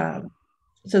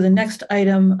 So the next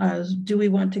item is, do we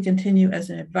want to continue as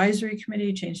an advisory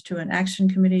committee, change to an action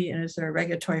committee, and is there a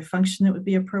regulatory function that would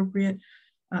be appropriate?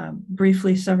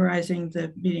 Briefly summarizing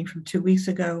the meeting from 2 weeks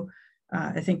ago,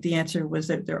 I think the answer was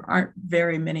that there aren't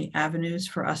very many avenues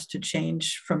for us to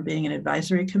change from being an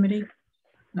advisory committee.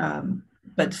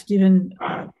 But Stephen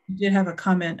did have a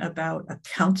comment about a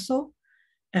council.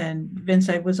 And Vince,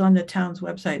 I was on the town's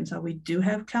website and saw we do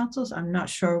have councils. I'm not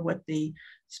sure what the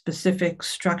specific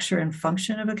structure and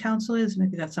function of a council is.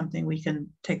 Maybe that's something we can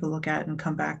take a look at and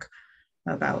come back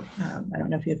about. I don't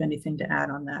know if you have anything to add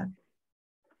on that.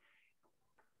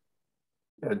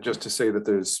 Just to say that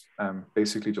there's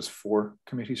basically just 4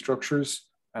 committee structures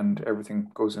and everything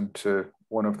goes into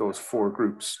one of those 4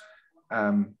 groups.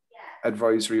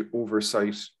 Advisory,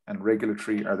 oversight, and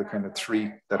regulatory are the kind of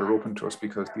 3 that are open to us,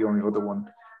 because the only other one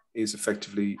is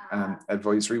effectively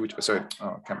advisory, which, sorry, I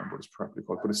can't remember what it's properly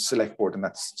called, but it's select board, and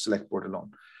that's select board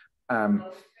alone.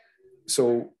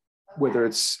 So whether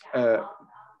it's,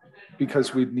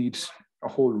 because we'd need a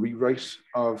whole rewrite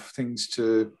of things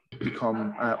to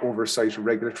become oversight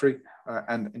regulatory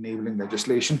and enabling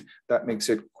legislation. That makes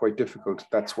it quite difficult.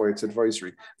 That's why it's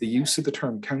advisory. The use of the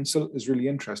term council is really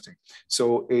interesting.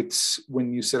 So it's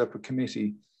when you set up a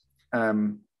committee,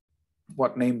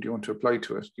 what name do you want to apply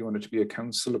to it? Do you want it to be a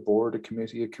council, a board, a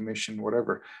committee, a commission,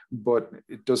 whatever? But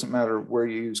it doesn't matter where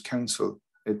you use council.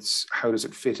 It's how does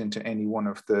it fit into any one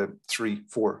of the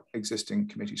 3-4 existing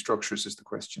committee structures is the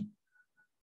question.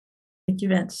 Thank you,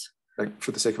 Vince. Like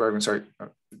for the sake of argument, sorry,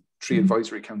 Tree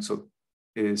Advisory Council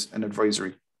is an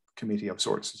advisory committee of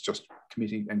sorts. It's just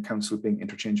committee and council being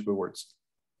interchangeable words.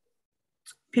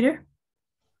 Peter?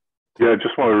 Yeah, I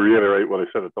just want to reiterate what I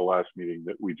said at the last meeting,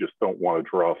 that we just don't want to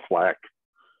draw flack.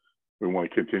 We want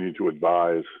to continue to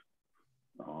advise.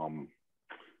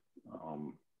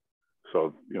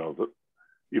 So, you know,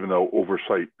 even though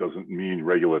oversight doesn't mean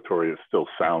regulatory, it still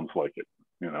sounds like it,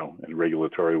 you know, and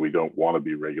regulatory, we don't want to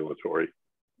be regulatory.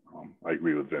 I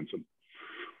agree with Vincent.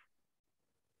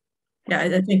 Yeah,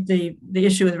 I think the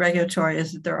issue with regulatory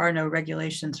is that there are no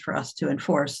regulations for us to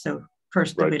enforce. So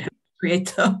first we'd have to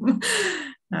create them.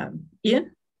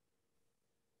 Ian?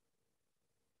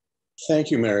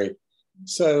 Thank you, Mary.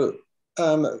 So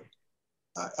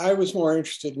I was more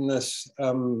interested in this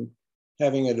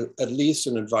having at least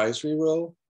an advisory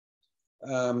role,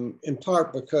 in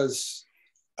part because,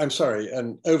 I'm sorry,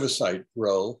 an oversight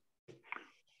role,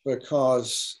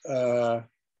 because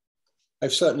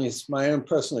I've certainly, my own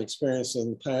personal experience in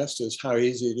the past is how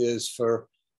easy it is for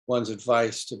one's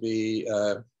advice to be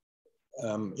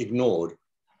ignored.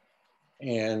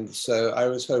 And so I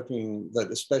was hoping that,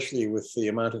 especially with the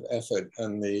amount of effort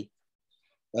and the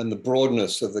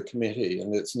broadness of the committee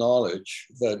and its knowledge,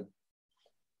 that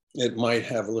it might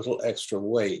have a little extra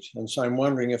weight. And so I'm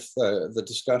wondering if the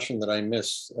discussion that I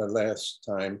missed last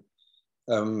time,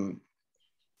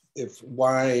 if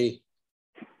why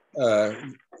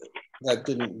that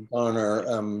didn't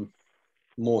garner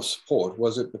more support.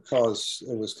 Was it because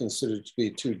it was considered to be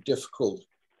too difficult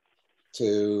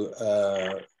to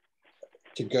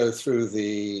go through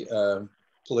the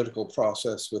political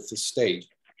process with the state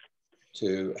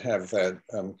to have that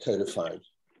codified?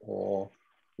 Or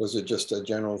was it just a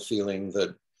general feeling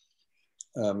that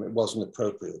it wasn't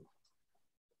appropriate?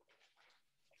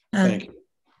 Thank you.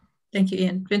 Thank you,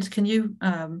 Ian. Vince, can you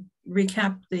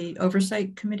recap the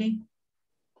oversight committee?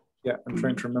 Yeah, I'm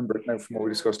trying to remember it now from what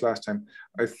we discussed last time.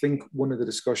 I think one of the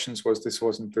discussions was this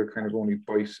wasn't the kind of only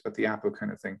bite at the apple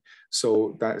kind of thing.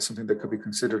 So that is something that could be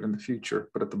considered in the future.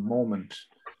 But at the moment,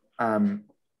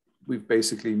 we've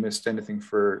basically missed anything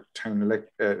for town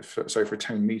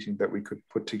meeting that we could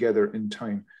put together in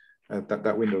time.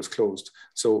 That window is closed.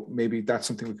 So maybe that's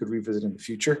something we could revisit in the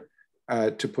future.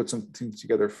 To put something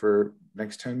together for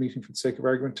next town meeting for the sake of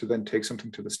argument, to then take something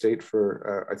to the state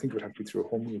for, I think it would have to be through a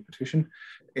home rule petition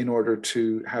in order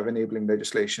to have enabling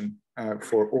legislation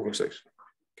for oversight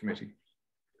committee.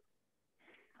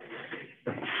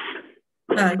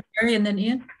 Gary and then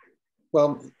Ian.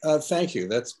 Well, thank you.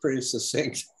 That's pretty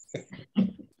succinct.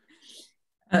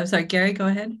 Sorry, Gary, go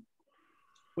ahead.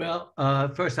 Well,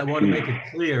 first I want to make it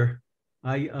clear,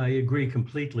 I agree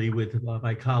completely with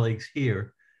my colleagues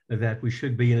here that we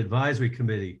should be an advisory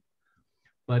committee,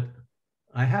 but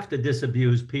I have to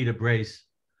disabuse Peter Brace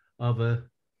of a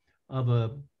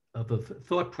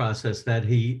thought process that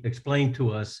he explained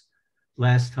to us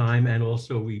last time, and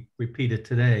also we repeated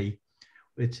today.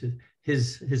 Which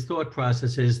his thought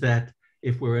process is that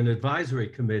if we're an advisory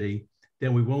committee,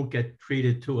 then we won't get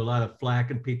treated to a lot of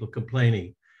flack and people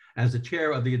complaining. As the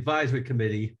chair of the advisory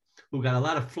committee, who got a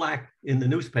lot of flack in the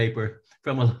newspaper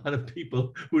from a lot of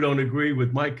people who don't agree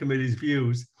with my committee's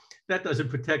views, that doesn't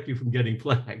protect you from getting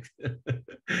flagged.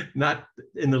 Not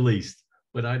in the least,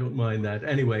 but I don't mind that.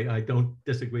 Anyway, I don't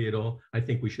disagree at all. I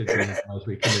think we should be an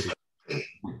advisory committee.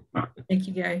 Thank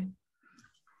you, Gary.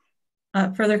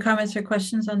 Further comments or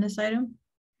questions on this item?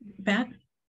 Pat?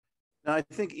 I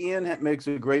think Ian makes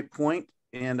a great point,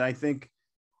 and I think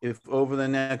if over the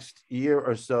next year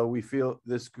or so we feel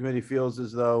this committee feels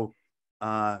as though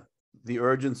the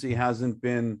urgency isn't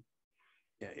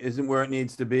where it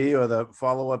needs to be, or the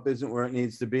follow-up isn't where it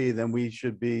needs to be, then we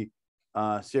should be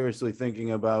seriously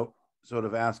thinking about sort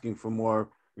of asking for more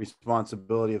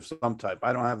responsibility of some type.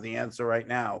 I don't have the answer right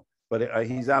now, but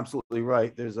he's absolutely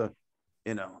right. There's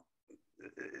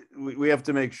we have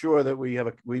to make sure that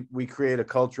we create a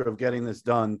culture of getting this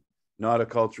done, not a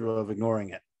culture of ignoring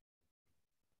it.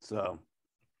 So,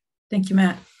 thank you,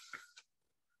 Matt.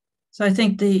 So I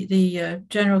think the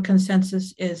general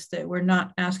consensus is that we're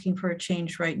not asking for a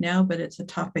change right now, but it's a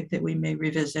topic that we may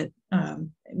revisit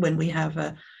when we have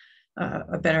a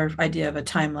better idea of a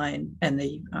timeline and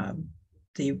the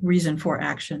the reason for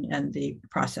action and the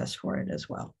process for it as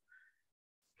well.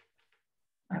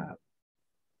 All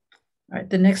right,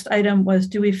 the next item was,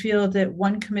 do we feel that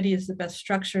one committee is the best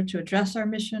structure to address our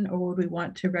mission, or would we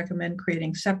want to recommend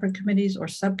creating separate committees or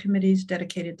subcommittees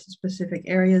dedicated to specific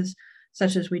areas,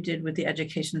 such as we did with the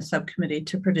education subcommittee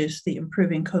to produce the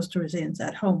Improving Coastal Resilience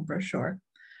at Home brochure?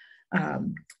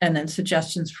 And then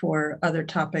suggestions for other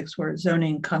topics where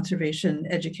zoning, conservation,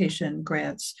 education,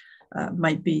 grants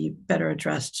might be better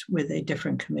addressed with a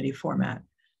different committee format.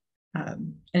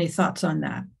 Any thoughts on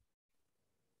that?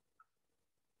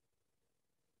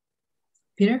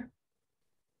 Peter?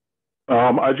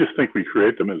 I just think we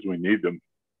create them as we need them,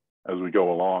 as we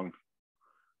go along.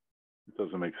 It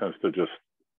doesn't make sense to just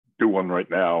do one right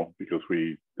now because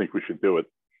we think we should do it.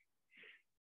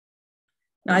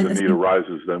 As the need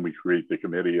arises, then we create the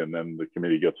committee, and then the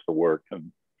committee gets to work.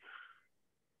 And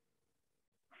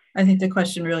I think the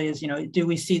question really is, do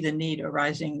we see the need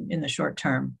arising in the short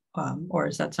term, or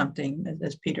is that something,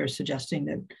 as Peter is suggesting,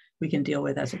 that we can deal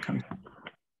with as it comes up?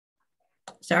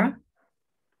 Sarah?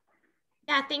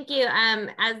 Yeah, thank you.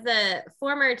 As the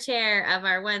former chair of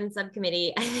our one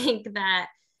subcommittee, I think that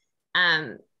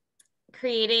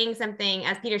creating something,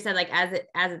 as Peter said, like as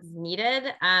it's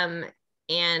needed,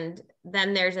 and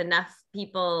then there's enough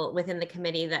people within the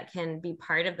committee that can be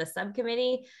part of the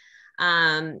subcommittee.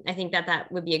 I think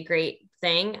that would be a great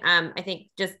thing. I think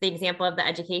just the example of the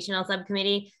educational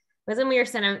subcommittee was when we were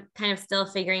kind of still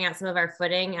figuring out some of our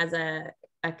footing as a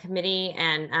committee,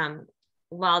 and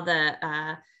while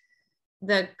the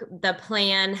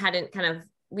plan hadn't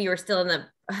we were still in the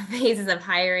phases of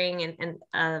hiring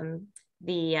and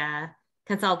the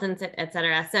consultants, et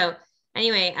cetera. So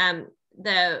anyway,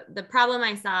 the problem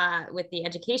I saw with the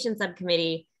education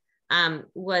subcommittee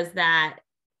was that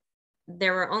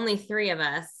there were only 3 of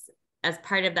us as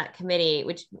part of that committee,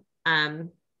 which, and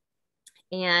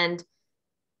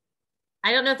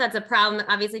I don't know if that's a problem.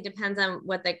 Obviously depends on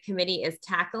what the committee is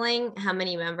tackling, how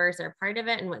many members are part of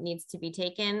it and what needs to be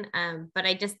taken. But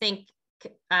I just think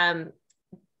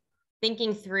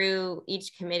thinking through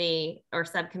each committee or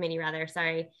subcommittee rather,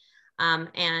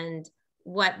 and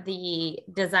what the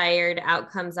desired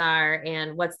outcomes are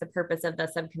and what's the purpose of the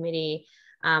subcommittee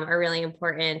are really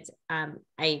important.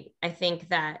 I think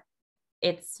that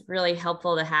it's really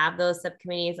helpful to have those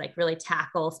subcommittees like really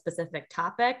tackle specific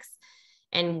topics.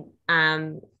 And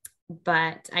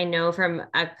but I know from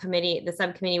a committee, the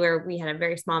subcommittee where we had a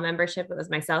very small membership, it was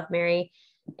myself, Mary,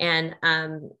 and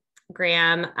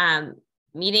Graham,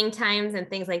 meeting times and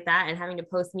things like that, and having to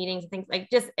post meetings and things like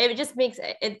it just makes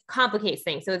it complicates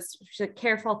things. So it's a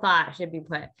careful thought should be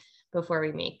put before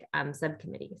we make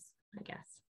subcommittees, I guess.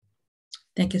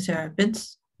 Thank you, Sarah.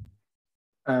 Vince?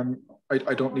 I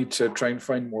don't need to try and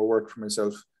find more work for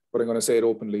myself, but I'm going to say it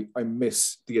openly. I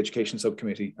miss the education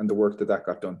subcommittee and the work that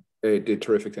got done. It did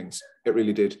terrific things. It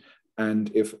really did.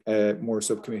 And if more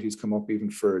subcommittees come up even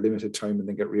for a limited time and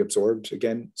then get reabsorbed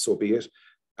again, so be it.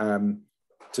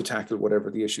 To tackle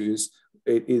whatever the issue is,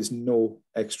 it is no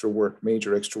extra work,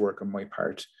 major extra work on my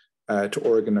part to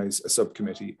organize a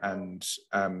subcommittee. And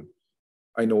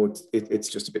I know it's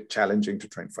just a bit challenging to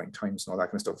try and find times and all that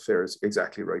kind of stuff. Sarah's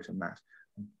exactly right in that.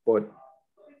 But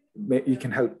you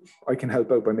can help. I can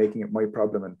help out by making it my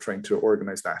problem and trying to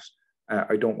organize that.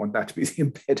 I don't want that to be the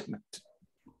impediment.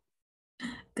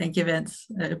 Thank you, Vince.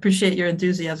 I appreciate your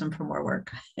enthusiasm for more work.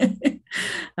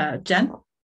 Jen?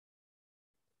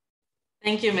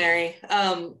 Thank you, Mary.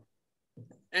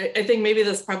 I think maybe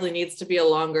this probably needs to be a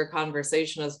longer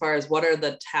conversation as far as what are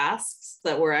the tasks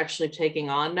that we're actually taking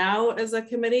on now as a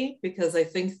committee, because I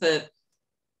think that,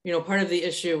 part of the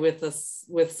issue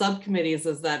with subcommittees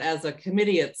is that as a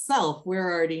committee itself,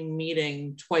 we're already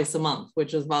meeting twice a month,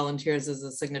 which as volunteers is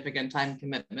a significant time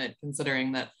commitment,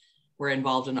 considering that we're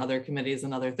involved in other committees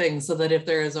and other things. So that if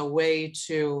there is a way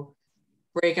to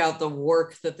break out the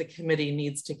work that the committee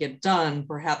needs to get done,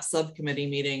 perhaps subcommittee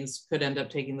meetings could end up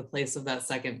taking the place of that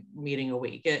second meeting a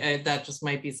week. That just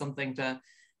might be something to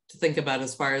think about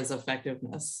as far as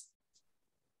effectiveness.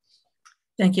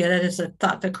 Thank you. That is a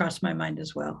thought that crossed my mind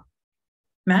as well.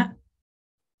 Matt?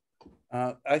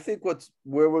 I think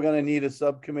where we're going to need a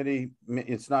subcommittee,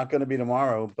 it's not going to be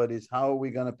tomorrow, but is how are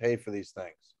we going to pay for these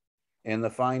things and the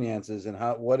finances, and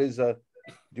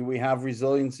do we have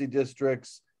resiliency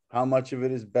districts? How much of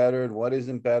it is bettered? What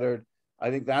isn't bettered? I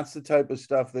think that's the type of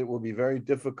stuff that will be very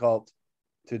difficult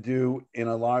to do in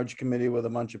a large committee with a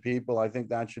bunch of people. I think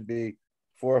that should be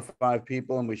 4 or 5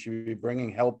 people, and we should be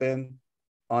bringing help in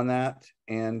on that.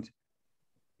 And,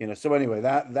 so anyway,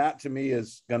 that to me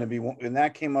is going to be, and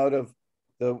that came out of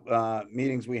the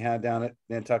meetings we had down at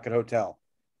Nantucket Hotel,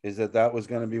 is that was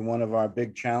going to be one of our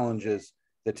big challenges,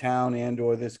 the town and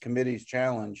or this committee's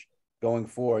challenge going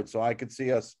forward. So I could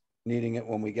see us needing it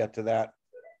when we get to that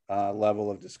level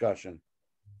of discussion.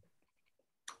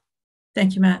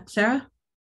 Thank you, Matt. Sarah?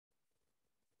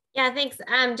 Yeah, thanks.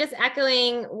 Just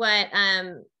echoing what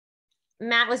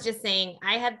Matt was just saying.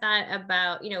 I had thought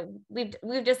about,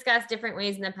 we've discussed different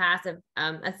ways in the past of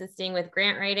assisting with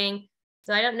grant writing.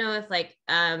 So I don't know if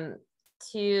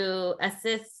to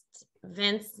assist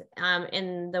Vince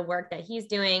in the work that he's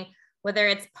doing, whether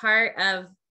it's part of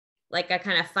like a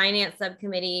kind of finance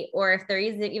subcommittee, or if there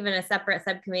is even a separate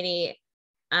subcommittee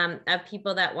of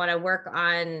people that want to work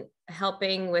on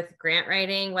helping with grant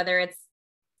writing, whether it's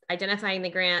identifying the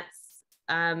grants,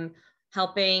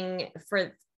 helping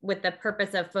with the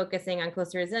purpose of focusing on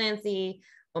coastal resiliency,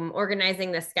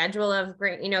 organizing the schedule of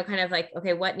grant, kind of like,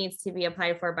 okay, what needs to be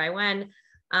applied for by when,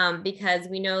 because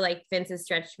we know like Vince is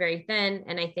stretched very thin.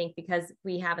 And I think because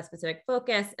we have a specific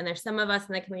focus and there's some of us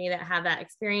in the community that have that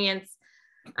experience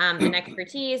and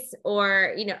expertise,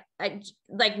 or,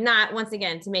 like not once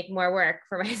again to make more work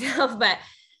for myself, but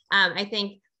I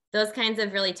think those kinds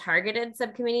of really targeted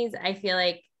subcommittees, I feel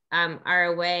like are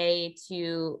a way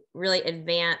to really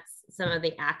advance some of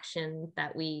the action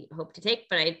that we hope to take,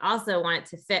 but I also want it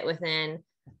to fit within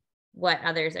what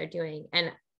others are doing.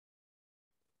 And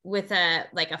with a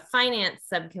finance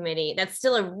subcommittee, that's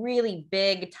still a really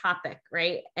big topic,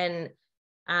 right? And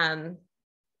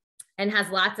has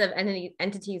lots of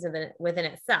entities within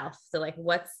itself. So like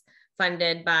what's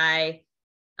funded by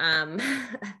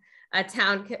a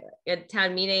town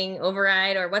meeting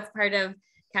override, or what's part of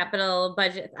capital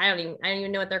budget. I don't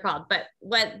even know what they're called, but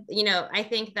I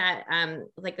think that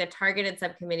like the targeted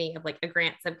subcommittee of like a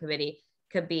grant subcommittee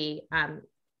could be,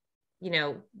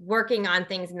 working on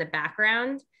things in the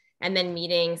background and then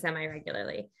meeting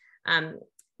semi-regularly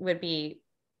would be,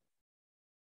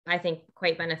 I think,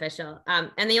 quite beneficial.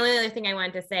 And the only other thing I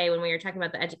wanted to say when we were talking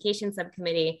about the education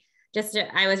subcommittee,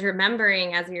 I was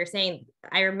remembering, as we were saying,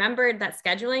 I remembered that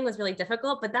scheduling was really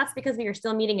difficult, but that's because we were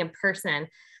still meeting in person.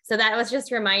 So that was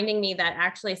just reminding me that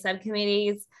actually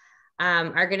subcommittees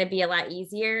are going to be a lot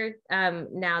easier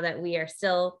now that we are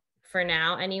still, for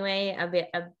now anyway,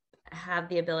 have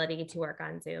the ability to work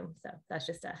on Zoom. So that's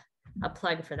just a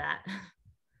plug for that.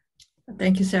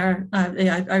 Thank you, Sarah.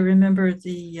 I remember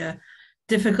the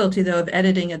difficulty though of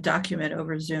editing a document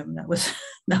over Zoom. That was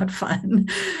not fun.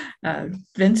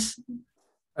 Vince?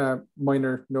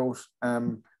 Minor note,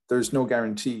 there's no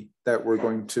guarantee that we're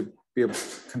going to be able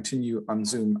to continue on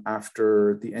Zoom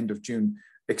after the end of June.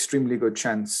 Extremely good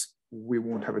chance we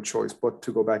won't have a choice but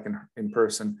to go back in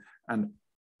person. And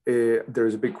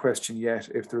there's a big question yet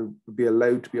if there would be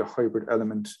allowed to be a hybrid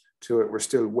element to it. We're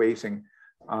still waiting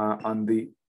on the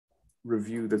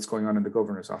review that's going on in the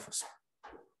governor's office.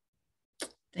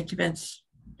 Thank you, Vince.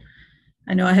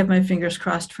 I know I have my fingers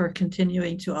crossed for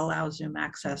continuing to allow Zoom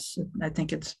access. I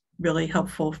think it's really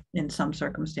helpful in some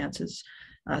circumstances.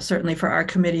 Certainly for our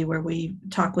committee where we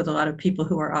talk with a lot of people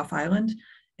who are off island,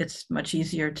 it's much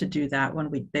easier to do that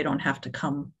when they don't have to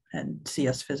come and see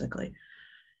us physically.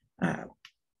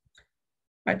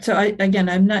 Right, so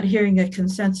I'm not hearing a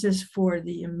consensus for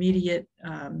the immediate,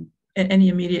 any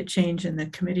immediate change in the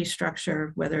committee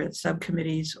structure, whether it's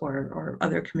subcommittees or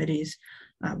other committees.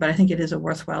 But I think it is a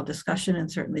worthwhile discussion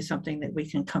and certainly something that we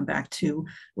can come back to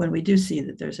when we do see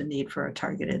that there's a need for a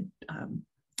targeted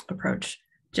approach.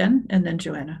 Jen, and then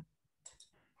Joanna.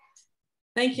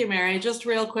 Thank you, Mary. Just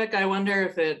real quick, I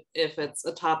wonder if it's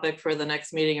a topic for the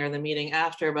next meeting or the meeting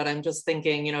after, but I'm just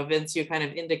thinking, Vince, you kind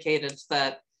of indicated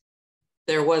that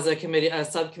there was a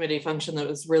subcommittee function that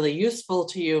was really useful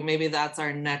to you. Maybe that's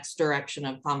our next direction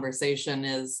of conversation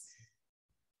is,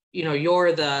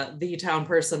 you're the town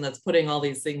person that's putting all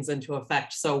these things into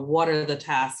effect. So what are the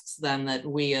tasks then that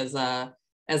we as a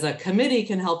committee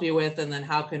can help you with? And then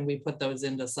how can we put those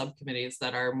into subcommittees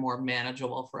that are more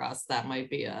manageable for us? That might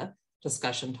be a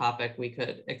discussion topic we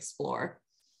could explore.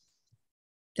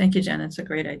 Thank you, Jen. It's a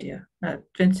great idea.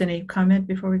 Vince, any comment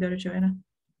before we go to Joanna?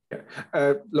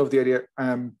 Yeah, love the idea.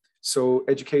 So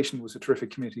education was a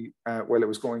terrific committee while it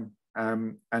was going,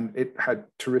 and it had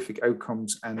terrific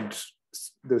outcomes, and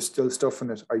there's still stuff in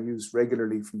it I use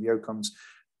regularly from the outcomes.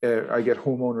 I get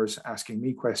homeowners asking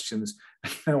me questions.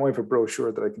 Now I have a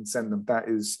brochure that I can send them. That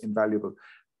is invaluable.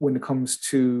 When it comes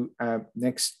to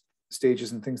next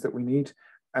stages and things that we need,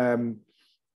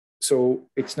 so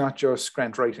it's not just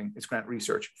grant writing, it's grant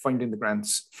research, finding the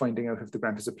grants, finding out if the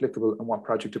grant is applicable and what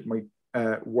project it might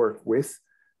work with.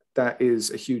 That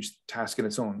is a huge task in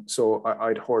its own. So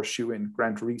I'd horseshoe in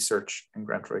grant research and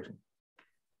grant writing.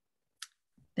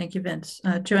 Thank you, Vince.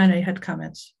 Joanna, you had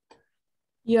comments.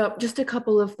 Yeah, just a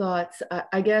couple of thoughts.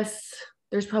 I guess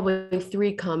there's probably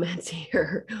 3 comments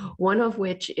here. One of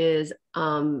which is,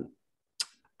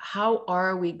 how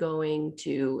are we going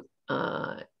to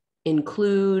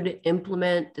include,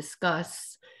 implement,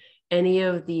 discuss any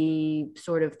of the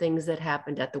sort of things that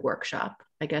happened at the workshop?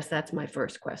 I guess that's my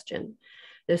first question.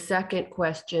 The second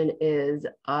question is,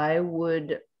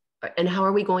 and how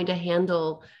are we going to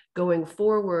handle going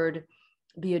forward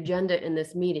the agenda in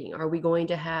this meeting? Are we going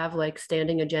to have like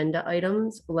standing agenda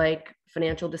items like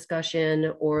financial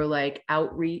discussion or like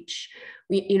outreach?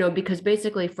 Because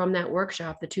basically from that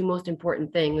workshop, the 2 most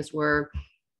important things were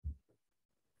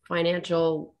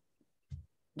financial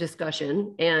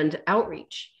discussion and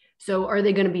outreach. So are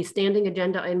they going to be standing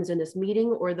agenda items in this meeting,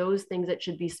 or those things that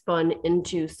should be spun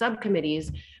into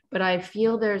subcommittees? But I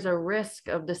feel there's a risk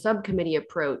of the subcommittee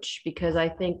approach, because I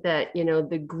think that,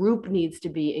 the group needs to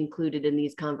be included in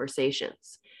these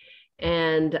conversations.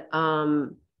 And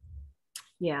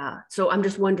yeah, so I'm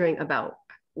just wondering about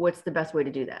what's the best way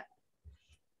to do that.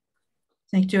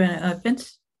 Thank you,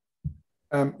 Vince.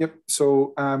 Yep,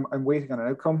 so I'm waiting on an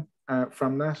outcome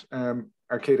from that.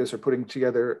 Arcadis are putting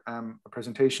together a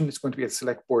presentation. It's going to be at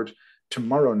Select Board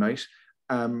tomorrow night.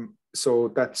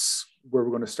 So that's where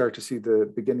we're going to start to see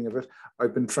the beginning of it.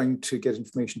 I've been trying to get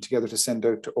information together to send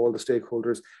out to all the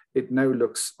stakeholders. It now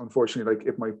looks, unfortunately, like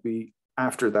it might be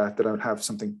after that I'll have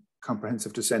something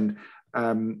comprehensive to send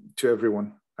to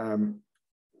everyone.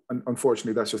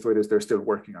 Unfortunately, that's just the way it is. They're still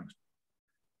working on it.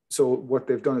 So what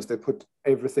they've done is they put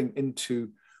everything into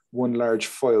one large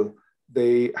file.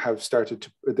 They have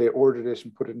they ordered it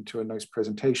and put it into a nice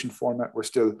presentation format. We're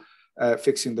still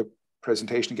fixing the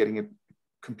presentation, getting it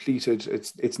completed.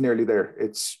 It's nearly there.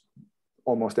 It's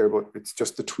almost there, but it's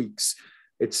just the tweaks.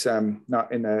 It's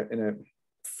not in a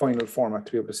final format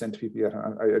to be able to send to people yet.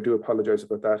 I do apologize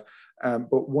about that.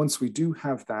 But once we do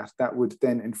have that, that would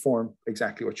then inform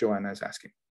exactly what Joanna is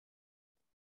asking.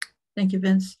 Thank you,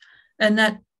 Vince. And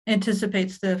that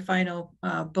anticipates the final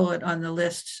bullet on the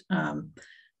list.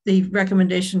 The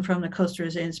recommendation from the Coastal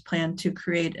Resilience Plan to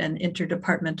create an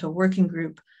interdepartmental working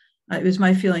group. It was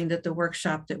my feeling that the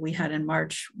workshop that we had in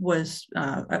March was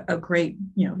a great,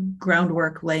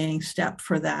 groundwork laying step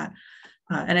for that.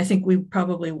 And I think we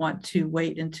probably want to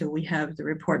wait until we have the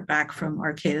report back from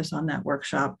Arcadis on that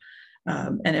workshop,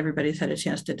 and everybody's had a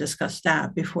chance to discuss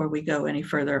that before we go any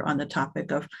further on the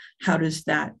topic of how does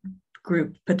that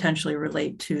group potentially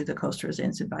relate to the Coastal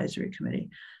Resilience Advisory Committee.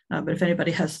 But if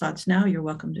anybody has thoughts now, you're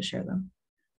welcome to share them.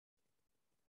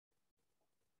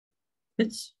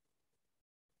 It's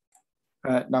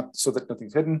not so that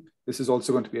nothing's hidden. This is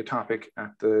also going to be a topic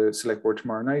at the Select Board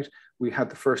tomorrow night. We had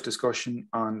the first discussion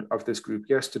of this group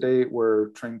yesterday. We're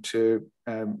trying to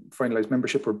finalize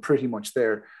membership. We're pretty much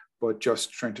there, but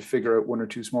just trying to figure out 1 or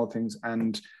 2 small things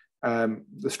and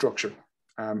the structure.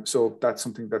 So that's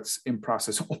something that's in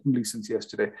process only since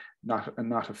yesterday,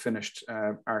 not a finished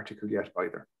article yet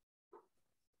either.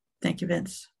 Thank you,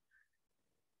 Vince.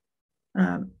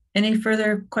 Any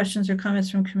further questions or comments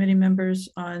from committee members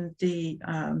on the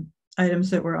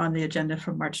items that were on the agenda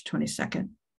for March 22nd?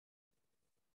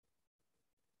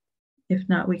 If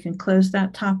not, we can close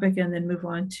that topic and then move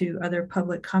on to other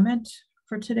public comment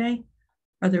for today.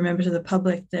 Are there members of the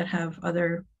public that have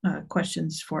other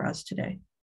questions for us today?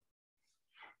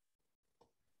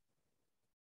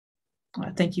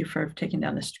 Thank you for taking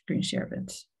down the screen share,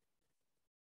 Vince.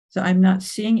 So I'm not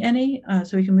seeing any,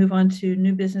 so we can move on to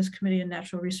New Business Committee and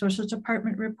Natural Resources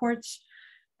Department reports.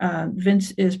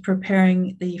 Vince is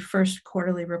preparing the first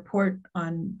quarterly report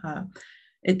on,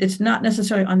 it's not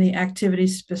necessarily on the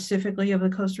activities specifically of the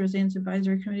Coastal Resilience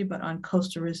Advisory Committee, but on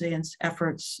coastal resilience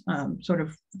efforts sort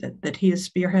of that he is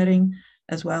spearheading,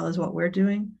 as well as what we're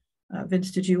doing.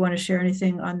 Vince, did you want to share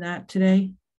anything on that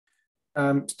today?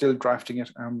 Still drafting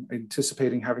it. I'm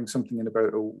anticipating having something in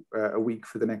about a week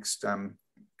for the next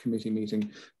committee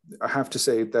meeting. I have to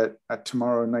say that at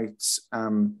tomorrow night's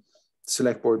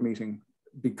Select Board meeting,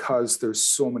 because there's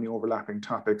so many overlapping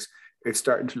topics, it's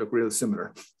starting to look real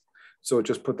similar. So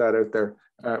just put that out there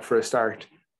for a start.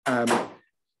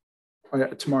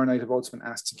 Tomorrow night, I've also been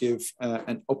asked to give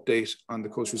an update on the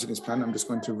Coastal Resilience Plan. I'm just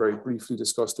going to very briefly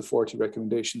discuss the 40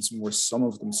 recommendations and where some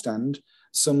of them stand.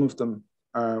 Some of them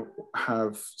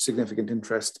have significant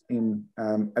interest in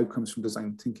outcomes from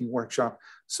design thinking workshop.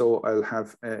 So I'll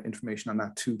have information on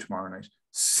that too tomorrow night.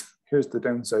 Here's the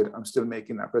downside. I'm still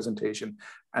making that presentation,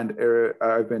 and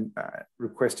I've been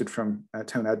requested from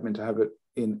town admin to have it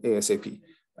in ASAP.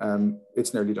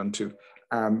 It's nearly done too,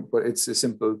 but it's a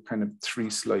simple kind of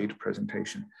 3-slide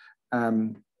presentation.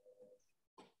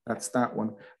 That's that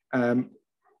one.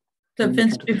 So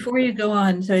Vince, before you go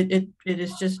on, so it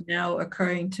is just now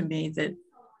occurring to me that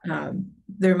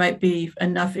there might be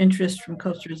enough interest from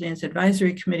Coastal Resilience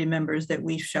Advisory Committee members that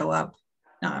we show up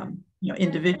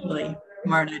individually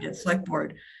tomorrow night at Select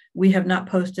Board. We have not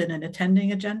posted an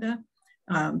attending agenda.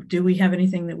 Do we have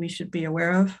anything that we should be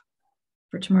aware of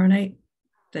for tomorrow night?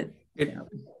 The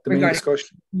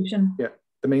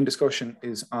main discussion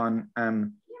is on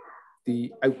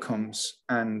the outcomes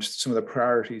and some of the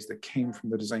priorities that came from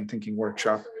the design thinking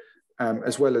workshop,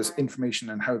 as well as information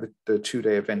on how the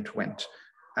two-day event went.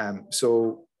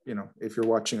 So, if you're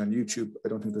watching on YouTube, I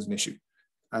don't think there's an issue,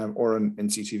 or on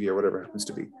NCTV or whatever it happens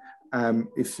to be.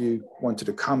 If you wanted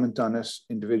to comment on it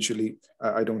individually,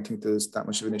 I don't think there's that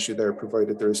much of an issue there,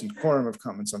 provided there isn't a quorum of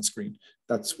comments on screen.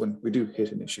 That's when we do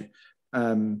hit an issue.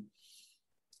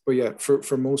 But yeah,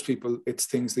 for most people, it's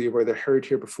things that you've either heard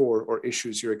here before or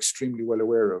issues you're extremely well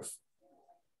aware of.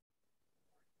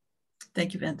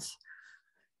 Thank you, Vince.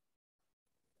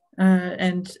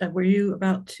 And were you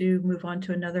about to move on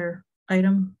to another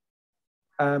item?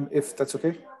 If that's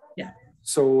okay. Yeah.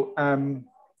 So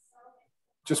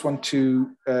just want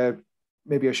to,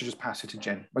 maybe I should just pass it to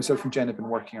Jen. Myself and Jen have been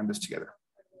working on this together.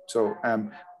 So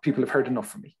people have heard enough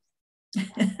from me.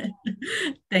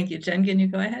 Thank you. Jen, can you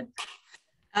go ahead?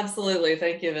 Absolutely.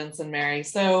 Thank you, Vince and Mary.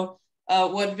 So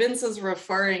what Vince is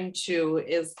referring to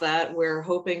is that we're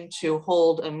hoping to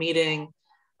hold a meeting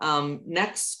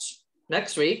next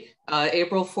week,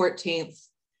 April 14th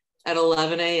at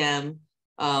 11 a.m.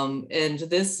 And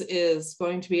this is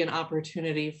going to be an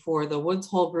opportunity for the Woods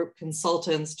Hole Group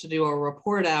consultants to do a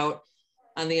report out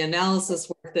on the analysis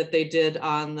work that they did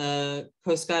on the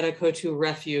Coscata-Coatue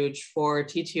Refuge for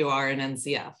TTOR and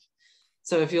NCF.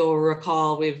 So if you'll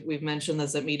recall, we've mentioned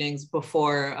this at meetings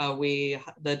before.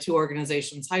 The two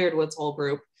organizations hired Woods Hole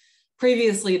Group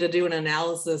previously to do an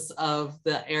analysis of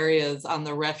the areas on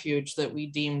the refuge that we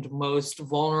deemed most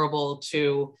vulnerable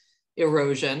to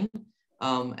erosion.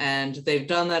 And they've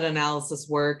done that analysis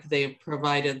work. They've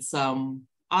provided some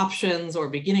options or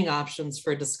beginning options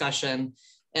for discussion.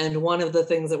 And one of the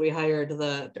things that we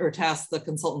tasked the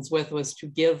consultants with was to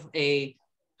give a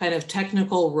kind of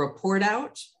technical report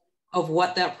out of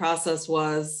what that process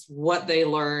was, what they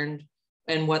learned,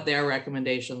 and what their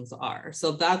recommendations are.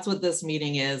 So that's what this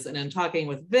meeting is. And in talking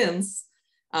with Vince,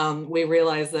 we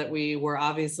realized that we were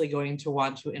obviously going to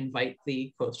want to invite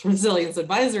the Coastal Resilience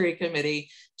Advisory Committee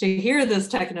to hear this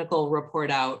technical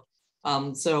report out.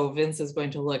 So Vince is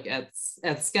going to look at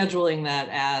scheduling that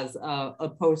as a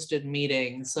posted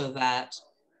meeting so that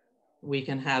we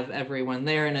can have everyone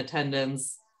there in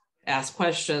attendance, ask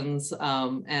questions,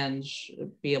 and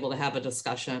be able to have a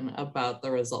discussion about the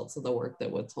results of the work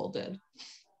that Woods Hole did.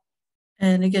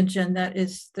 And again, Jen, that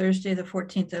is Thursday the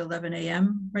 14th at 11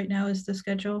 a.m. right now is the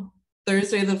schedule?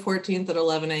 Thursday the 14th at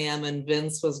 11 a.m. And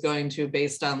Vince was going to,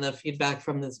 based on the feedback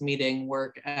from this meeting,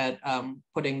 work at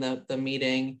putting the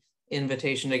meeting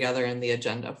invitation together and the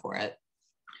agenda for it.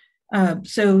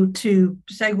 So to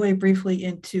segue briefly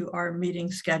into our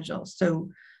meeting schedule. So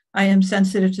I am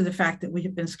sensitive to the fact that we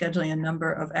have been scheduling a number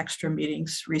of extra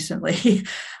meetings recently.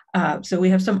 So we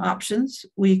have some options.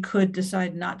 We could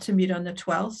decide not to meet on the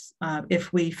 12th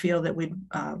if we feel that we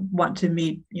want to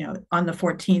meet, on the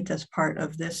 14th as part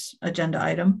of this agenda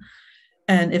item.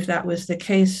 And if that was the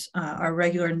case, our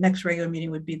next regular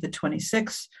meeting would be the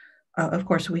 26th. Of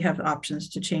course, we have options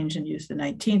to change and use the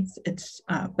 19th.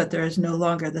 But there is no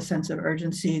longer the sense of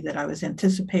urgency that I was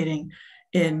anticipating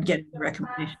in getting the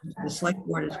recommendations to the Select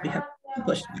Board as we have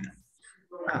pushed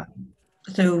that.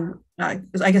 So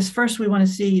I guess first we want to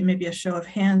see maybe a show of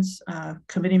hands,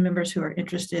 committee members who are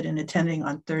interested in attending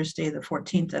on Thursday the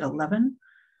 14th at 11.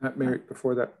 Mary,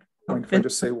 before that point, if I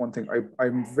just say one thing,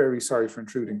 I'm very sorry for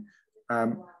intruding.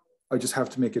 I just have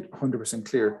to make it 100%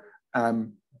 clear.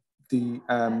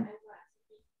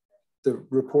 The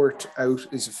report out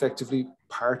is effectively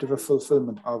part of a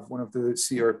fulfillment of one of the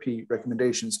CRP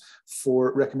recommendations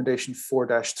for recommendation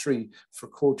 4-3 for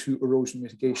Coatue erosion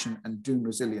mitigation and dune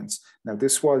resilience. Now,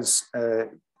 this was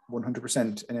 100%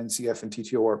 an NCF and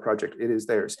TTOR project. It is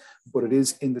theirs, but it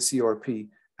is in the CRP,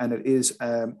 and it is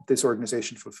this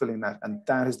organization fulfilling that. And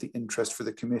that is the interest for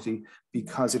the committee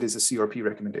because it is a CRP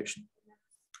recommendation.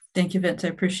 Thank you, Vince. I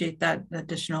appreciate that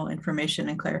additional information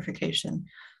and clarification.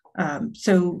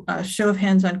 So show of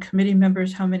hands on committee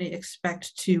members, how many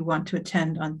expect to want to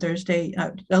attend on Thursday?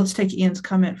 Let's take Ian's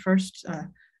comment first.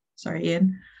 Sorry,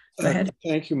 Ian, go ahead.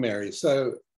 Thank you, Mary.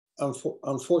 So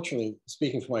unfortunately,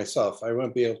 speaking for myself, I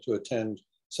won't be able to attend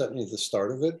certainly the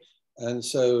start of it. And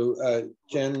so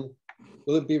Jen,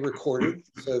 will it be recorded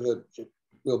so that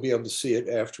we'll be able to see it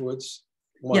afterwards?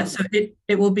 Yes, so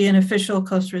it will be an official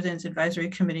Coastal Resilience Advisory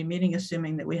Committee meeting,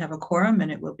 assuming that we have a quorum,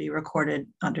 and it will be recorded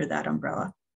under that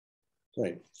umbrella.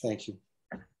 Great, thank you.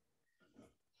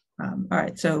 All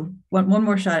right, so one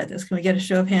more shot at this. Can we get a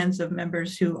show of hands of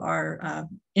members who are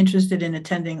interested in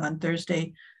attending on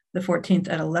Thursday, the 14th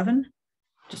at 11?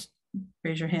 Just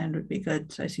raise your hand would be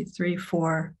good. So I see 3,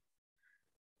 4.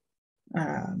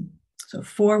 So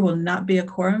 4 will not be a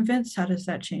quorum, Vince. How does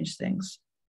that change things?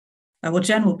 Well,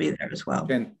 Jen will be there as well.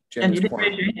 Jen you did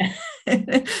raise your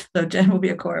hand. So Jen will be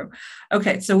a quorum.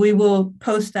 Okay, so we will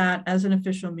post that as an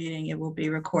official meeting. It will be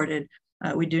recorded.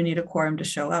 We do need a quorum to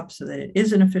show up so that it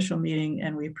is an official meeting,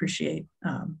 and we appreciate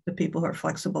the people who are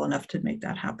flexible enough to make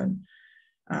that happen.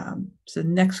 So the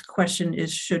next question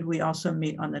is, should we also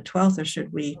meet on the 12th or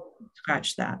should we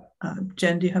scratch that?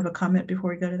 Jen, do you have a comment before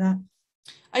we go to that?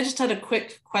 I just had a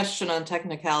quick question on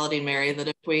technicality, Mary, that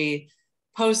if we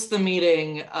post the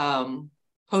meeting,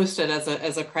 post it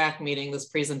as a crack meeting, this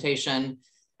presentation,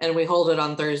 and we hold it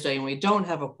on Thursday and we don't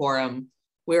have a quorum,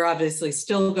 we're obviously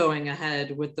still going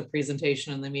ahead with the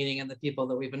presentation and the meeting, and the people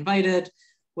that we've invited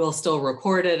will still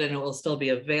record it and it will still be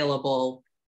available.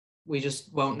 We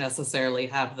just won't necessarily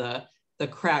have the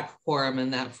crack quorum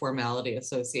and that formality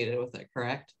associated with it,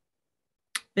 correct?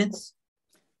 Vince?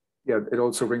 Yeah, it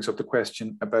also brings up the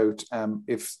question about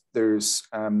if there's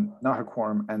not a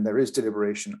quorum and there is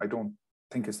deliberation. I don't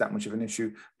think it's that much of an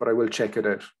issue, but I will check it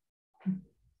out.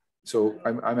 So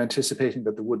I'm anticipating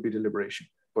that there would be deliberation,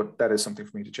 but that is something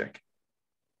for me to check.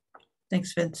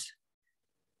 Thanks, Vince.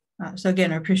 So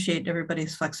again, I appreciate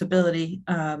everybody's flexibility.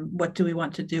 What do we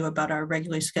want to do about our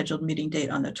regularly scheduled meeting date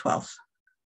on the 12th?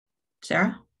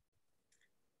 Sarah?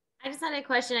 I just had a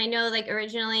question. I know, like,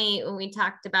 originally when we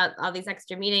talked about all these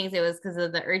extra meetings, it was because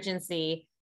of the urgency.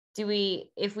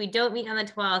 If we don't meet on the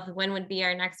 12th, when would be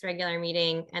our next regular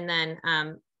meeting? And then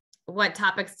what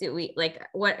topics do we, like,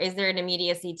 what is there an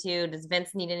immediacy to? Does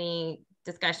Vince need any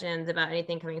discussions about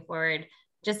anything coming forward?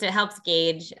 Just it helps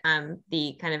gauge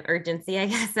the kind of urgency, I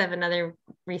guess, of another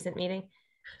recent meeting.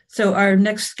 So our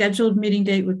next scheduled meeting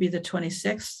date would be the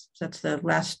 26th. That's the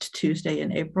last Tuesday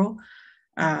in April.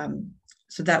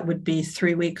 So that would be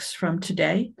 3 weeks from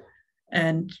today.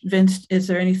 And Vince, is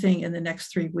there anything in the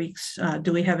next 3 weeks?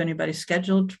 Do we have anybody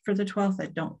scheduled for the 12th? I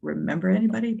don't remember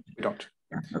anybody. We don't.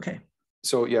 Yeah, okay.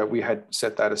 So yeah, we had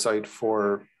set that aside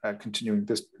for continuing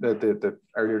this the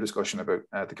earlier discussion about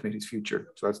the committee's future.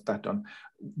 So that's that done.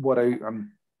 What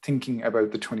I'm thinking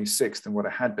about the 26th, and what I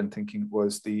had been thinking,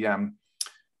 was the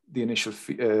initial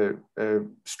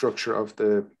structure of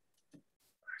the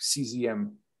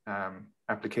CZM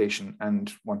application,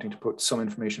 and wanting to put some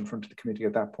information in front of the committee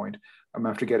at that point. I'm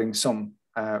after getting some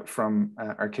from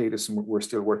Arcadis, and we're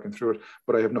still working through it,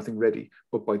 but I have nothing ready.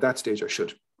 But by that stage, I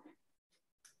should.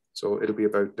 So it'll be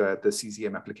about the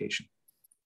CZM application.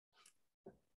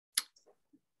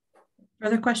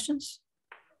 Further questions?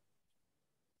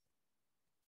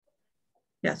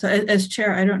 Yeah, so as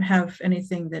chair, I don't have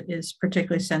anything that is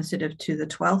particularly sensitive to the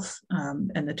 12th,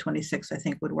 and the 26th I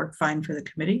think would work fine for the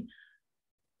committee.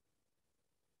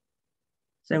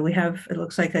 So we have, it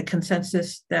looks like, a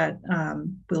consensus that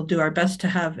we'll do our best to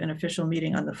have an official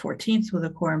meeting on the 14th with a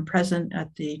quorum present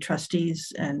at the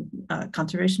trustees and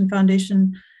Conservation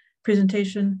Foundation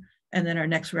presentation. And then our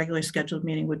next regularly scheduled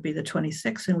meeting would be the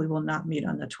 26th, and we will not meet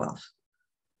on the 12th.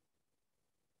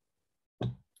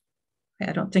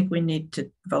 I don't think we need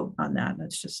to vote on that.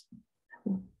 That's just,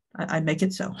 I make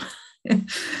it so.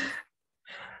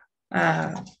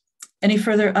 Any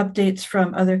further updates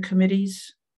from other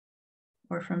committees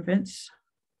or from Vince?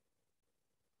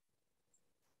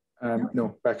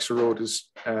 No, Baxter Road is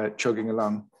chugging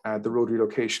along. The road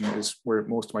relocation is where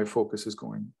most of my focus is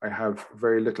going. I have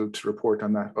very little to report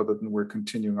on that other than we're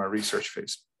continuing our research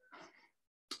phase.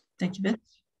 Thank you, Vince.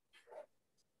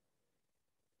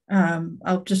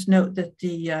 I'll just note that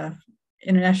the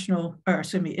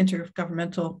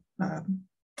intergovernmental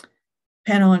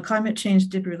panel on climate change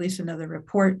did release another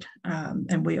report,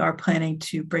 and we are planning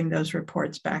to bring those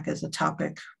reports back as a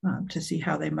topic to see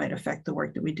how they might affect the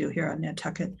work that we do here on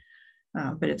Nantucket.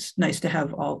 But it's nice to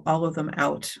have all of them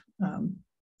out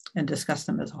and discuss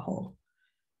them as a whole.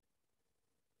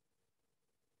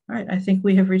 All right, I think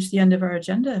we have reached the end of our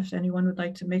agenda. If anyone would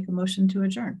like to make a motion to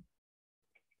adjourn.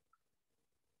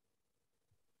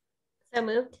 So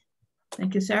moved.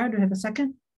 Thank you, Sarah. Do we have a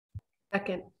second?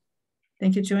 Second.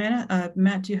 Thank you, Joanna.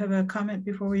 Matt, do you have a comment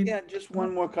before we? Yeah, just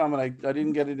one more comment. I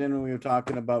didn't get it in when we were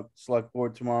talking about select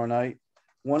board tomorrow night.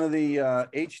 One of the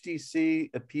HTC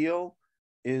appeal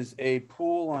is a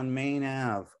pool on Main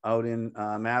Ave out in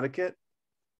Matticat,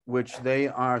 which they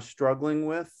are struggling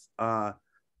with.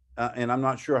 And I'm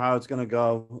not sure how it's going to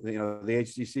go. You know, the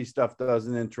HTC stuff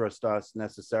doesn't interest us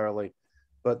necessarily,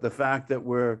 but the fact that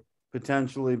we're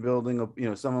potentially building a, you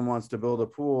know, someone wants to build a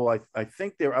pool. I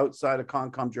think they're outside of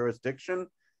Concom jurisdiction.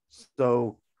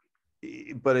 So,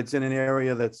 but it's in an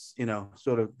area that's, you know,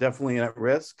 sort of definitely at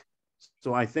risk.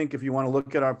 So I think if you want to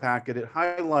look at our packet, it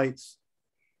highlights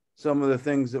some of the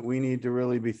things that we need to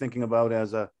really be thinking about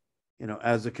as a, you know,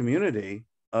 as a community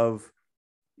of,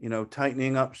 you know,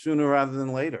 tightening up sooner rather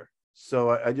than later.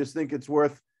 So I just think it's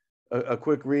worth a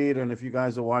quick read. And if you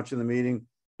guys are watching the meeting,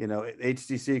 you know,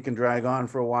 HTC can drag on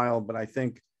for a while, but I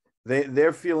think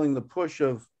they're feeling the push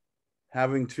of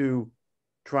having to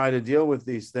try to deal with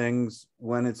these things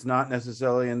when it's not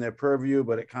necessarily in their purview,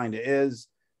 but it kind of is.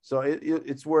 So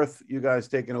it's worth you guys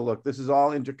taking a look. This is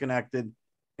all interconnected,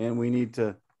 and we need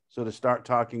to sort of start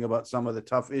talking about some of the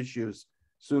tough issues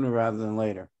sooner rather than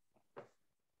later.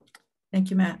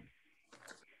 Thank you, Matt.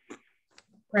 All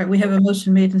right, we have a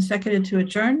motion made and seconded to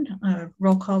adjourn.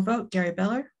 Roll call vote. Gary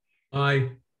Beller. Aye.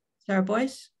 Sarah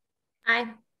Boyce.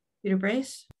 Aye. Peter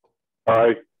Brace.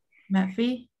 Aye. Matt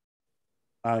Fee.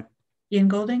 Aye. Ian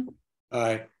Golding.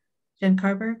 Aye. Jen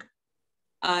Carberg.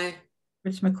 Aye.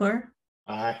 Rich McClure.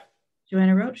 Aye.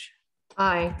 Joanna Roach.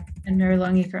 Aye. And Mary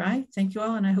Longacre, aye. Thank you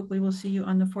all, and I hope we will see you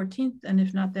on the 14th, and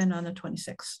if not, then on the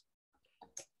 26th.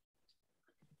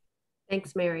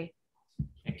 Thanks, Mary.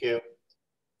 Thank you.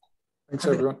 Thanks,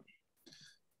 everyone.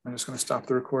 I'm just going to stop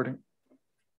the recording.